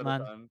into Everything that, under the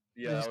man. sun.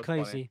 It Yeah, was that was funny.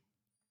 crazy.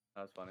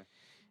 That was funny.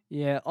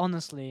 Yeah,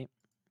 honestly,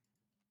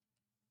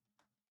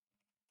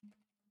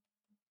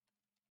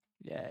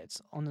 Yeah,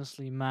 it's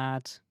honestly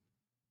mad.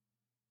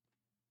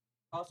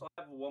 Also,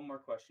 I have one more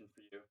question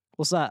for you.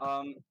 What's that?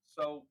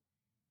 So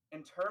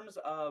in terms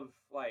of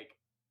like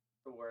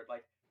the word,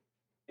 like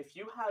if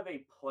you have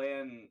a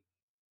plan,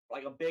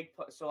 like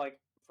a so like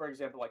for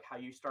example, like how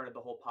you started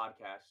the whole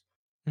podcast,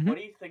 Hmm. what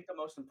do you think the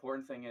most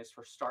important thing is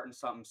for starting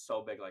something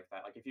so big like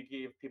that? Like if you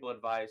give people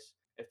advice,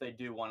 if they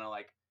do want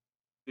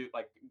to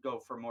go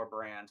for more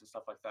brands and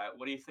stuff like that,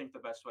 what do you think the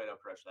best way to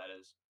approach that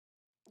is?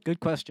 Good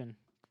question.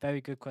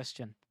 Very good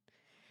question.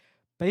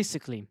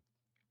 Basically,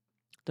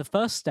 the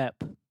first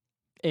step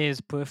is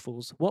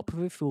peripherals. What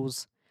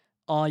peripherals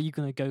are you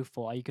gonna go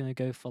for? Are you gonna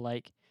go for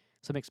like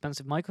some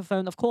expensive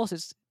microphone? Of course,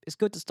 it's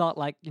good to start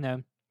like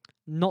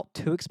not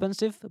too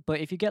expensive, but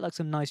if you get like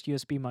some nice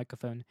USB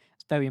microphone,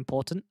 it's very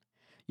important.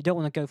 You don't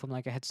want to go from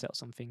like a headset or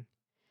something.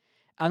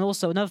 And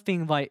also another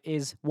thing, right,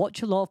 is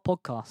watch a lot of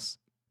podcasts.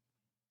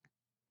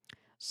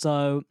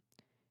 So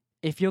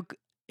if you're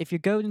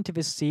going into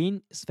this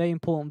scene, it's very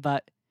important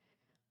that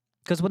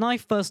because when I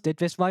first did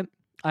this, right,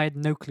 I had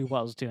no clue what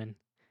I was doing.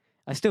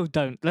 I still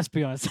don't. Let's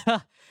be honest.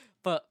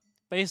 But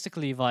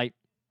basically, right,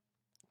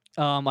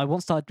 I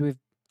once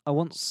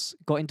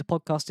got into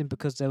podcasting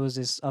because there was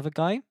this other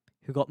guy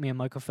who got me a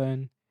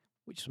microphone,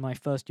 which was my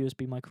first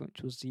USB microphone,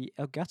 which was the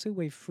Elgato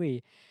Wave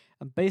 3.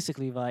 And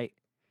basically, right,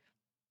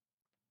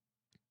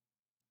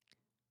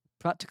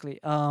 practically,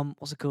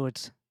 what's it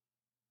called?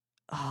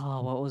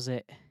 Ah, what was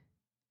it?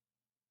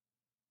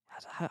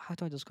 How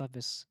do I describe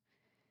this?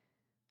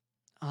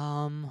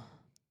 Um,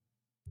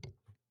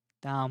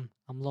 damn,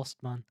 I'm lost,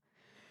 man.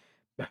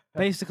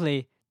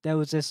 Basically, there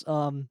was this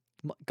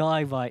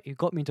guy, right, who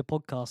got me into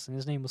podcasting.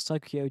 His name was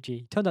Psycho.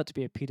 He turned out to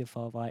be a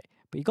pedophile, right?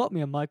 But he got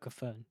me a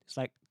microphone. It's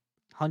like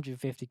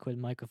 150 quid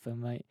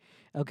microphone, right?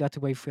 Elgato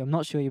Wave 3. I'm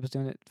not sure he was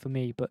doing it for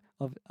me, but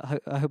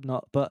I hope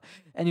not. But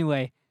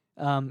anyway,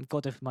 got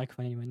a different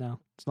microphone anyway now.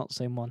 It's not the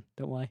same one.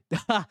 Don't worry.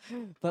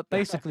 But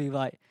basically,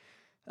 right,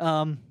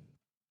 um,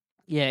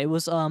 yeah, it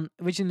was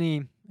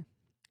originally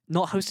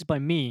not hosted by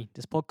me.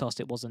 This podcast,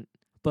 it wasn't.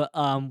 But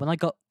when I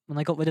got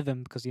rid of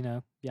him because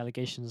the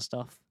allegations and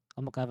stuff,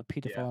 I'm not gonna have a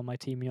pedophile Yeah, on my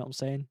team. You know what I'm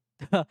saying?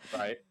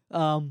 right.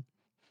 um,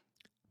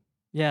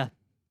 yeah.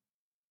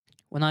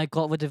 When I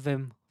got rid of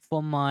him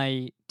from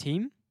my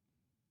team,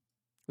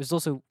 was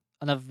also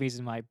another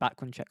reason why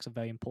background checks are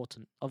very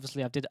important.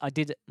 Obviously, I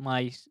did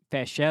my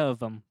fair share of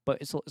them, but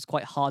it's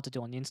quite hard to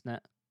do on the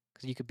internet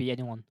because you could be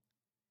anyone.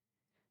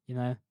 You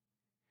know,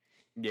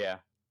 Yeah.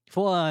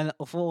 for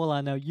all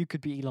I know, you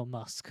could be Elon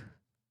Musk.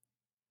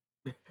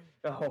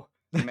 Oh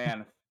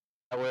man,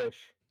 I wish.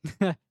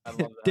 I'd love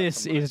to have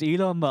This somebody. is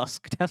Elon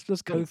Musk,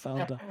 Tesla's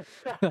co-founder.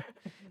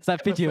 It's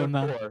that video, Episode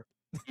man.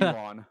 4,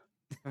 Elon.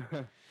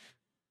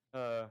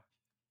 uh,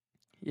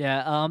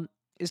 Yeah,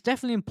 it's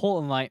definitely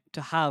important, right,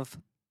 to have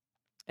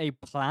a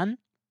plan.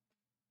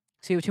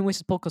 See, with Team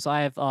Oasis podcast,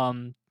 I have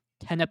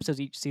 10 episodes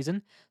each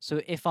season.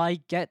 So if I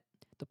get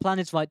the plan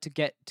is right to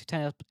get to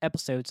 10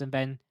 episodes, and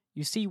then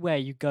you see where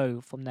you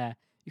go from there.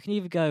 You can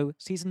either go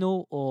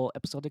seasonal or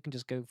episodic, and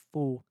just go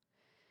full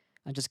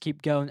and just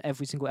keep going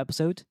every single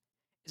episode.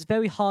 It's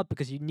very hard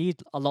because you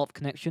need a lot of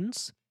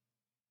connections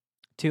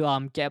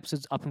to get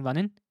episodes up and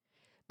running.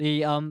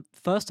 The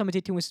first time I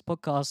did Team Oasis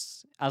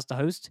podcast as the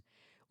host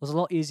was a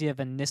lot easier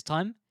than this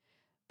time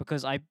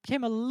because I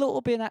became a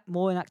little bit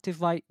more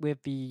inactive, right,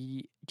 with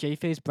the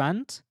J-Phase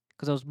brand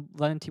because I was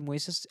running Team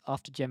Oasis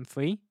after Gen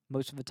 3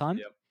 most of the time,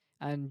 yep.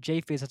 and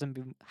J-Phase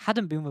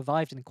hadn't been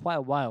revived in quite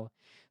a while.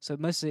 So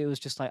mostly it was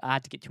just like I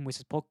had to get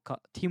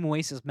Team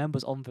Oasis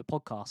members on the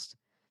podcast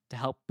to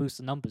help boost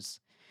the numbers.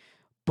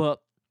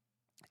 But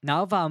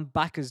now that I'm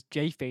back as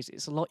J-Phase,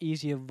 it's a lot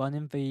easier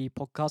running the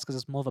podcast because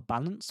there's more of a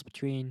balance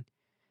between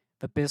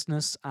the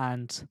business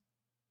and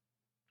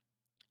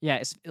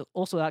yeah.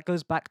 Also that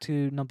goes back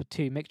to number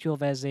two. Make sure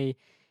there's a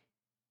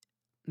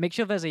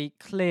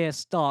clear,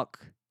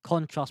 stark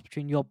contrast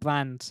between your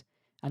brand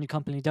and your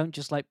company. Don't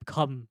just like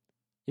become,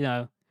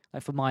 like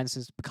for mine,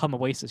 is become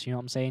Oasis. You know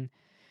what I'm saying?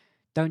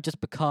 Don't just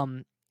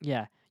become.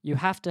 Yeah, you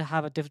have to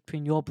have a difference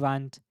between your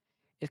brand,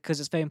 because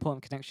it's very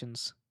important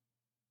connections,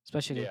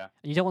 especially, Yeah.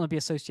 and you don't want to be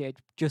associated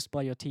just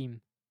by your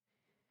team.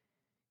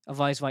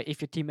 Otherwise, right,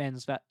 if your team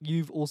ends, that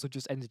you've also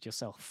just ended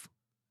yourself.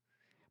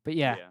 But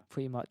yeah, Yeah.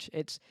 pretty much,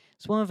 it's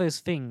one of those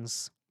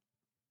things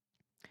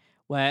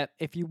where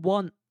if you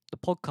want the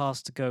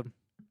podcast to go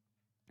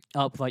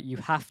up, right, you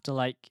have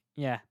to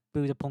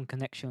build upon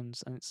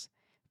connections, and it's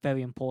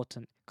very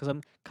important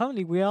because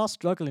currently we are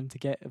struggling to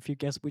get a few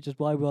guests, which is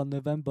why we're on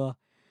November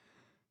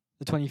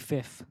the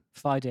 25th,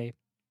 Friday.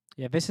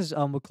 Yeah, this is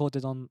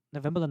recorded on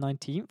November the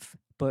 19th,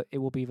 but it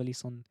will be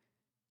released on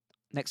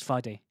next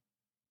Friday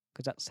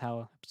because that's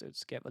how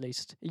episodes get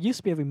released. It used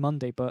to be every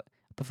Monday, but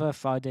I prefer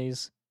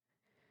Fridays.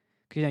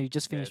 'Cause, you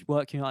just Yeah. finished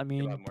work, you know what I You'll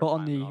mean? have more Put on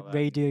time and the all that.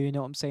 radio, you know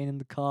what I'm saying, in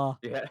the car.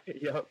 Yeah.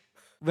 Yep.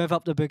 Rev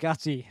up the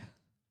Bugatti.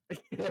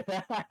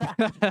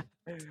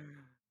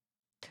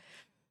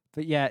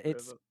 But yeah,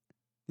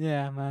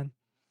 yeah, man.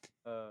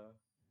 uh,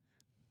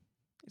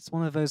 It's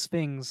one of those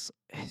things.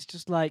 It's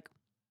just like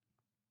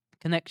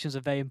connections are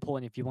very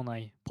important if you want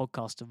a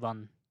podcast to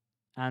run.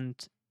 And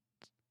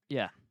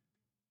yeah,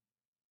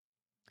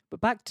 but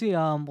back to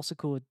what's it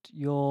called?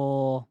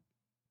 Your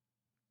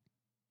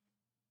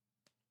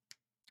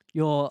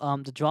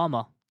the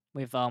drama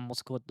with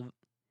what's it called?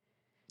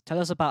 Tell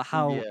us about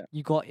how Yeah.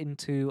 you got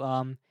into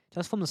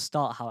just from the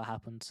start how it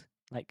happened,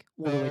 like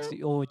all the way to So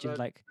the origin, the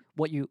like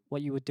what you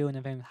were doing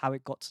and then how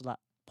it got to that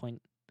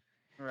point.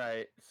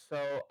 Right.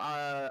 So,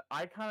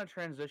 I kind of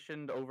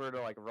transitioned over to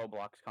like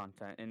Roblox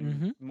content,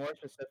 and Mhm. more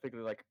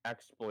specifically like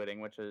exploiting,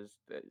 which is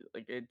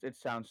like it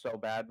sounds so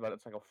bad, but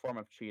it's like a form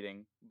of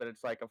cheating, but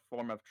it's like a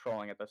form of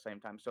trolling at the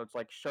same time. So it's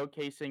like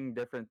showcasing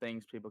different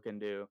things people can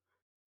do.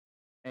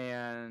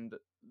 And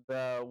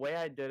the way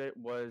I did it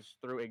was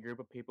through a group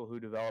of people who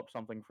developed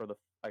something for the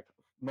like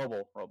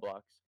mobile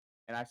Roblox,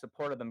 and I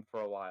supported them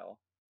for a while.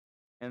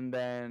 And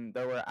then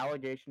there were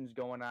allegations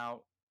going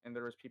out, and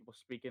there was people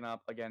speaking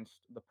up against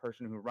the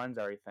person who runs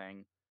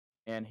everything,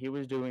 and he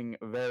was doing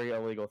very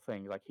illegal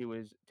things. Like he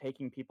was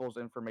taking people's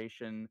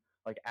information,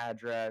 like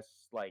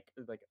address, like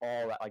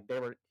all that. Like they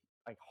were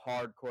like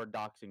hardcore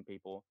doxing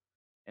people,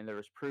 and there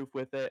was proof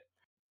with it.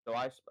 So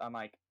I'm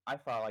like, I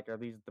thought like, are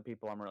these the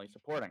people I'm really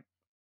supporting?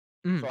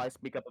 So Mm. I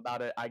speak up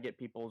about it. I get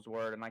people's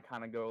word, and I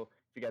kind of go.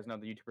 If you guys know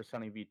the YouTuber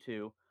Sunny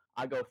V2,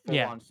 I go full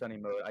Yeah. on Sunny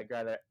mode. I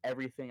gather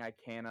everything I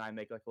can, and I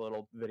make like a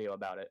little video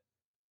about it.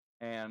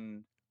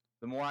 And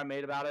the more I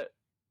made about it,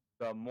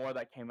 the more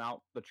that came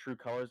out. The true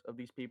colors of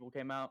these people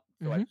came out.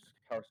 So I Mhm. just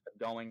kept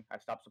going. I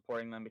stopped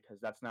supporting them because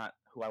that's not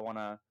who I want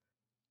to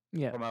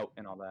Yeah. promote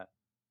and all that.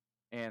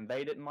 And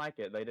they didn't like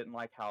it. They didn't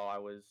like how I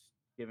was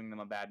giving them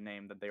a bad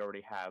name that they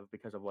already have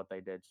because of what they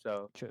did.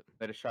 So True.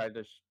 they decided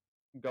to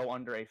go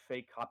under a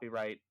fake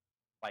copyright,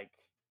 like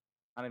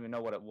I don't even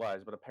know what it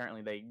was, but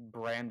apparently they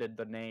branded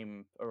the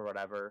name or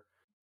whatever.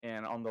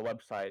 And on the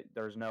website,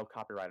 there's no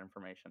copyright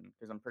information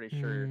because I'm pretty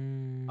sure,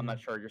 I'm Mm. not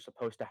sure you're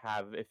supposed to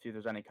have, if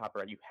there's any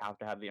copyright, you have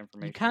to have the You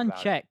information can about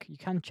it. check. You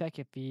can check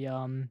if the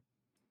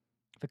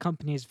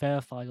company is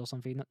verified or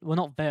something. Well,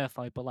 not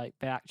verified, but like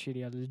they're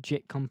actually a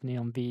legit company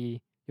on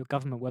the your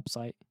government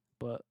website.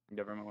 But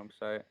Government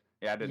website.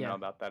 Yeah, I didn't know yeah.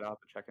 about that. I'll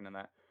have to check into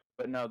that.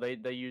 But no, they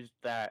used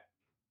that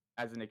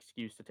as an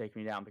excuse to take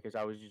me down because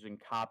I was using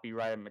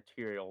copyrighted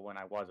material when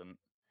I wasn't.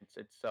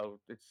 It's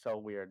so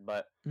weird.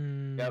 But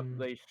yep, Mm.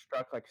 they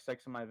struck like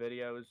 6 of my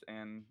videos,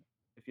 and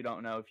if you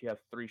don't know, if you have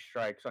 3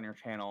 strikes on your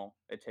channel,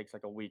 it takes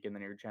like a week, and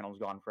then your channel's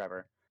gone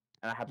forever.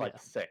 And I had like Yeah.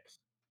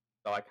 6,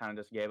 so I kind of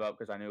just gave up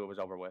because I knew it was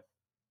over with.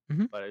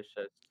 Mhm. But it's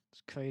just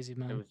It's crazy, it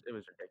man. was it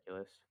was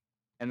ridiculous,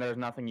 and there's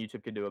nothing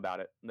YouTube could do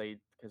about it.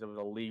 They because it was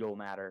a legal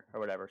matter or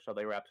whatever, so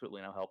they were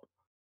absolutely no help.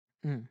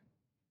 Mm.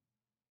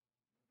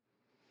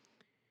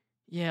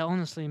 Yeah,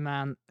 honestly,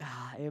 man,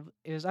 it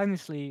was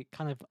honestly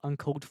kind of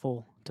uncalled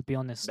for, to be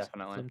honest, for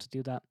Definitely, them to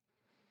do that.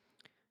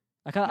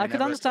 Like I they could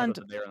never showed us understand,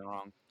 that they were in the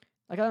wrong.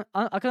 like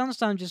I could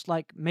understand just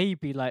like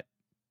maybe like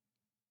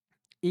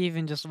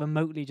even just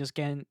remotely just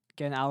getting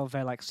out of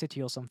their like city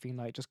or something,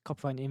 like just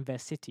copyrighting in their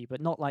city, but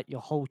not like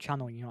your whole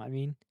channel. You know what I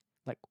mean?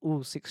 Like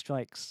all 6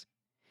 strikes.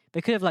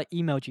 They could have like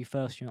emailed you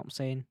first. You know what I'm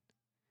saying?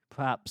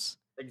 Perhaps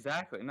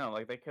Exactly. No,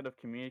 like they could have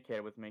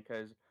communicated with me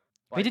because,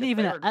 they like, didn't if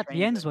even they were at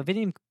the end as well. changing, They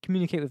didn't even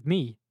communicate with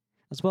me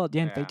as well. At the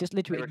end, they yeah, just they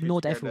literally were too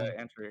ignored scared everyone. to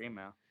answer your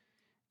email.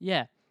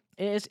 Yeah,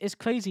 it's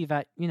crazy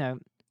that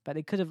that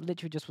they could have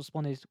literally just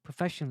responded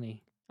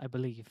professionally. I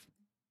believe.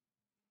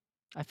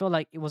 I feel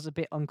like it was a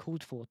bit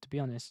uncalled for, to be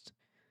honest.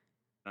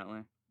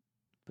 Definitely.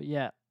 But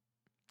yeah,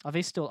 are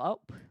they still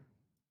up?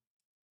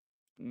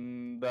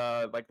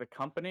 The like the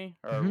company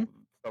Mm-hmm. or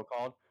so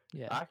called.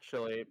 Yeah.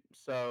 Actually,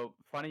 so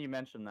funny you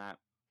mentioned that.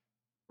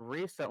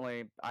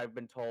 Recently, I've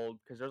been told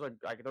because there's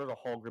a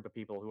whole group of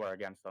people who are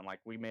against them. Like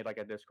we made like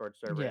a Discord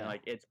server and Yeah.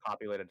 like it's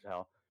populated as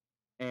hell.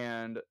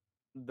 And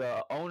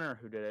the owner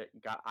who did it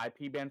got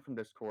IP banned from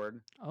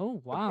Discord. Oh The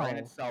brand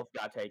wow. itself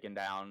got taken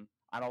down.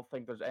 I don't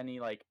think there's any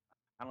like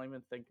I don't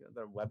even think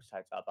their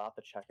website's up. I'll have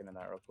to check into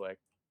that real quick.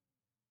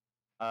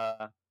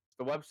 Uh,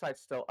 the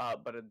website's still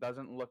up, but it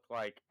doesn't look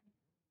like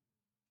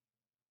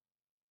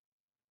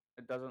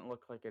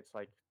it's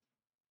like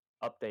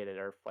updated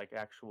or like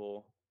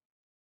actual.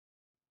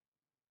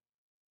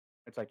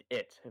 It's like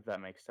if that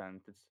makes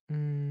sense. It's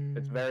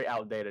Mm, very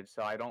outdated.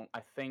 So I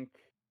think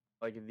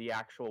like the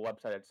actual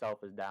website itself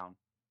is down.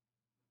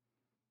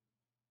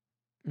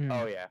 Oh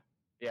mm, yeah,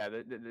 yeah.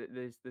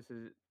 This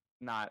is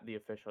not the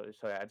official.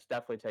 So yeah, it's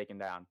definitely taken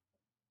down.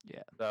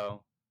 yeah.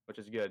 So which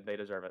is good. They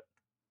deserve it.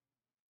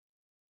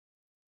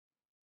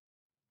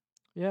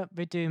 Yeah,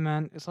 they do,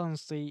 man. It's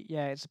honestly,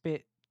 yeah, it's a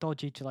bit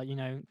dodgy to like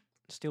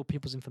steal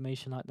people's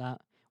information like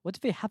that. What do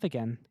they have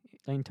again,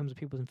 like, in terms of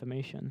people's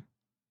information?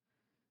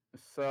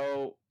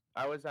 So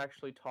I was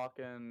actually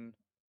talking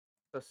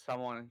to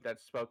someone that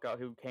spoke out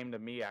who came to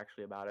me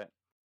actually about it,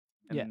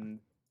 Yeah. and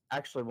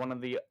actually one of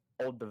the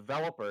old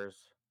developers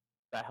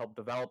that helped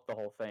develop the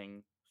whole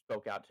thing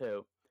spoke out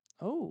too.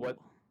 Oh. What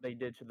they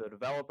did to the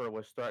developer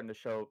was starting to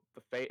show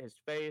his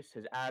face,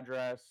 his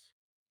address,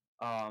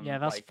 Yeah,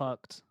 that's like his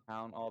fucked.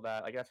 town, all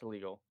that. Like that's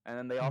illegal. And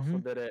then they also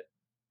Mm-hmm. did it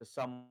to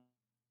some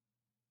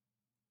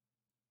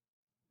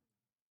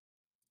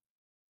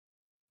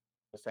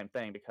the same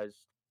thing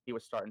because he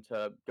was starting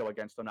to go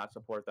against them, not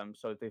support them.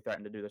 So they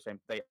threatened to do the same.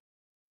 They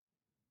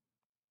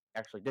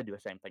actually did do the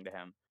same thing to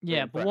him. They Yeah,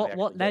 didn't but threaten.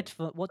 They actually did.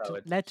 So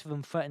led it's to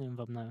them threatening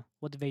them though?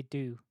 What did they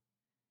do?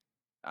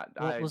 I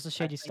What I, was the I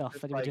shady think stuff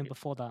just that they were doing like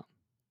before that?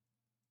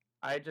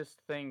 I just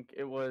think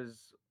it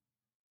was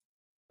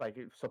like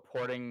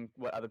supporting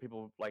what other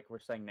people like were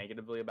saying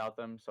negatively about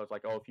them. So it's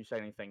like, oh, if you say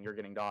anything, you're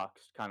getting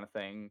doxxed, kind of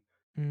thing.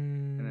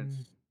 And Mm.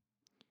 it's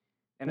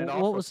and it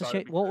also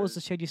started What was because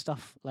the shady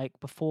stuff like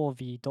before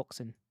the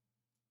doxing?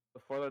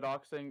 before the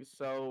doxing,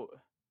 so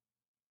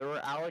there were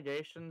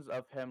allegations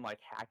of him like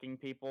hacking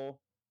people,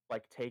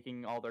 like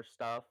taking all their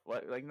stuff,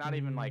 like not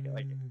even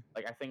Mm.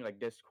 like I think like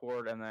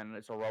Discord, and then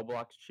it's a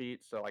Roblox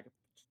cheat, so like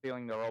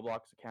stealing the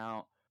Roblox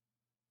account.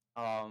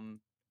 Um,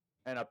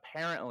 and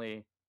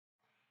apparently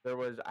there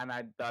was, and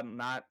I'm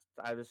not.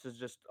 This is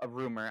just a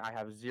rumor. I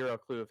have zero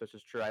clue if this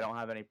is true. I don't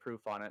have any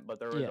proof on it, but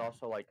there was Yeah.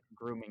 also like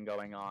grooming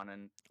going on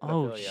and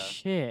Oh pedophilia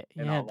shit.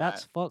 and Yeah, all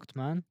that's that. fucked,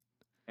 man.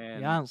 Yeah, I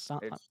And don't sta-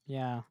 it's,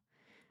 yeah,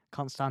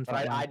 can't stand for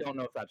but that, I man. don't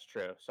know if that's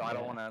true, so I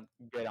don't Yeah. want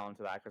to get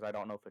onto that because I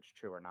don't know if it's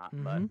true or not.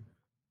 But Mhm.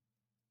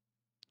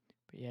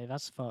 But yeah,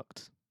 that's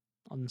fucked.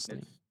 Honestly.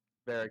 it's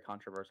very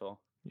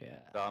controversial.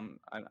 Yeah. So I'm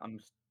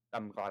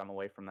glad I'm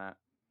away from that.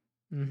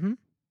 Mhm.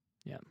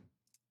 Yeah.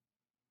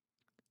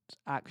 It's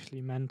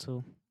actually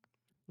mental.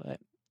 But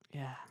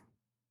yeah.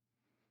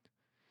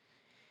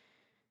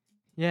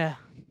 Yeah.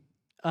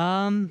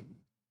 Um.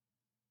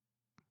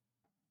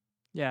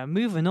 Yeah.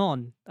 Moving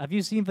on. Have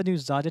you seen the new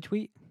Zyda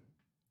tweet?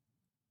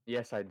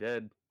 Yes, I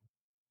did.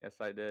 Yes,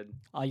 I did.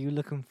 Are you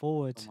looking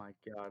forward Oh my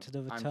god, to the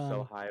I'm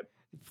so return? hyped.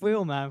 For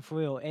real, man. For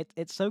real.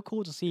 It's so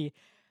cool to see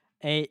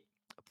a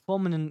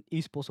prominent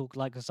esports org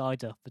like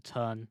Zyda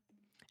return.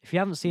 If you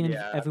haven't seen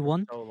Yeah, after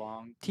everyone, so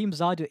long. Team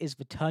Zyda is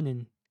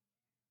returning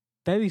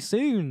very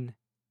soon.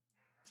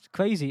 It's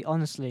crazy,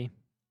 honestly.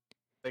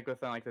 I think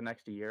within like the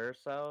next year or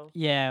so.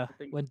 Yeah, I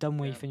think when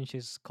Dunway yeah,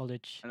 finishes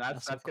college, and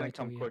that's the that's gonna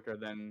come criteria. quicker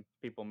than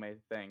people may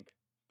think.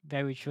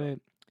 Very So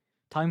true.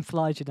 Time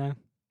flies, you know.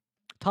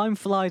 Time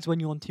flies when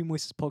you're on Team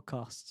Oasis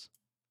podcasts.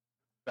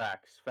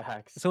 facts, It's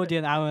facts. already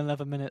an hour and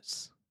 11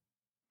 minutes.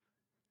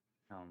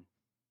 um,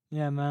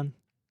 Yeah, man.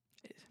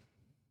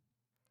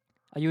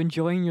 Are you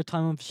enjoying your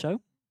time on the show?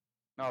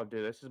 oh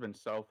dude, this has been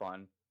so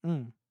fun.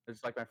 Mm,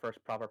 It's like my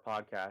first proper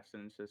podcast,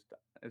 and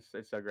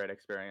it's a great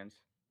experience.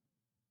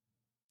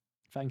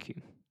 thank you.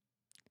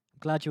 I'm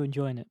glad you're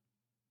enjoying it.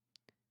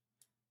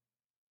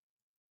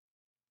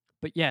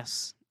 But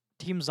yes,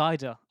 Team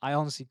Zyda. I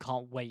honestly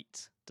can't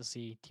wait to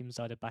see Team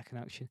Zyda back in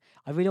action.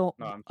 No,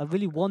 I'm I so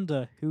really excited.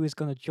 wonder who is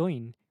going to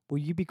join. Will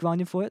you be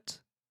grinding for it?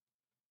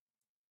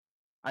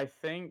 I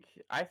think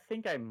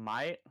I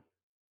might.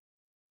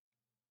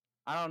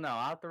 I don't know.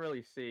 I'll have to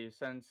really see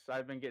since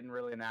I've been getting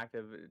really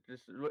inactive.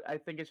 I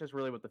think it's just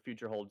really what the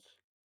future holds.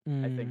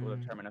 I think will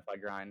Mm, determine if I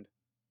grind.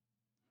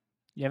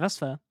 yeah, that's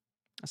fair.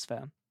 That's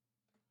fair.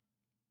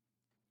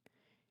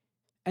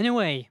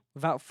 Anyway,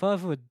 without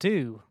further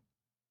ado,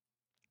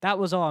 that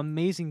was our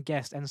amazing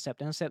guest, Enercept.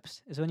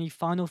 Enercept, is there any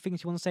final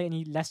things you want to say?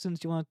 Any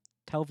lessons you want to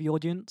tell the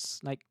audience?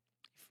 Like,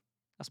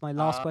 that's my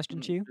last question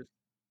to you. Just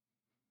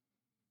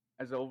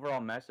as an overall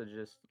message,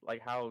 just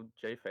like how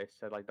J Face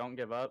said, like don't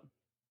give up.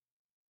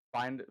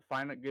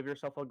 Give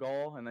yourself a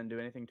goal and then do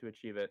anything to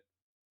achieve it.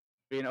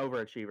 Be an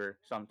overachiever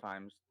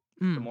sometimes.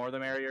 The Mm, more the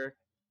merrier,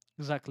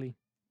 exactly.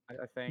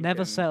 I think,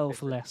 Never and settle it's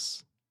for just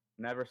less,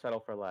 never settle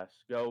for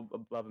less. Go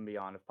above and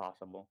beyond if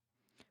possible.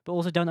 but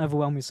also don't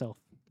overwhelm yourself.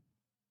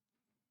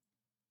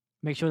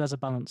 Make sure there's a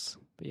balance.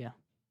 But yeah.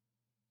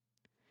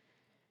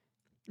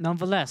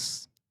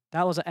 Nonetheless,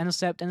 that was an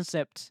Enercept.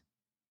 Enercept,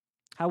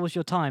 how was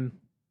your time?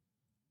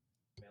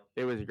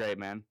 It was great,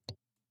 man.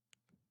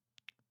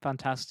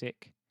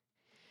 Fantastic.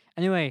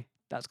 Anyway,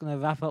 that's going to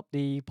wrap up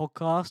the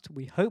podcast.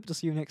 We hope to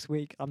see you next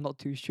week. I'm not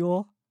too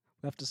sure.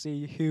 We have to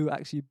see who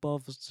actually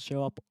bothers to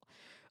show up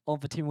on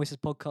the Team Oasis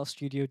podcast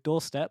studio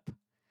doorstep.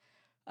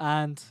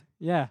 And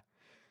yeah,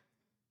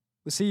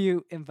 we'll see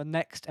you in the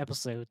next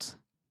episode.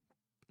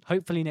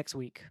 Hopefully next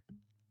week.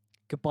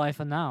 Goodbye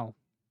for now.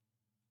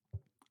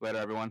 Later,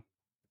 everyone.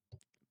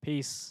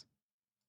 Peace.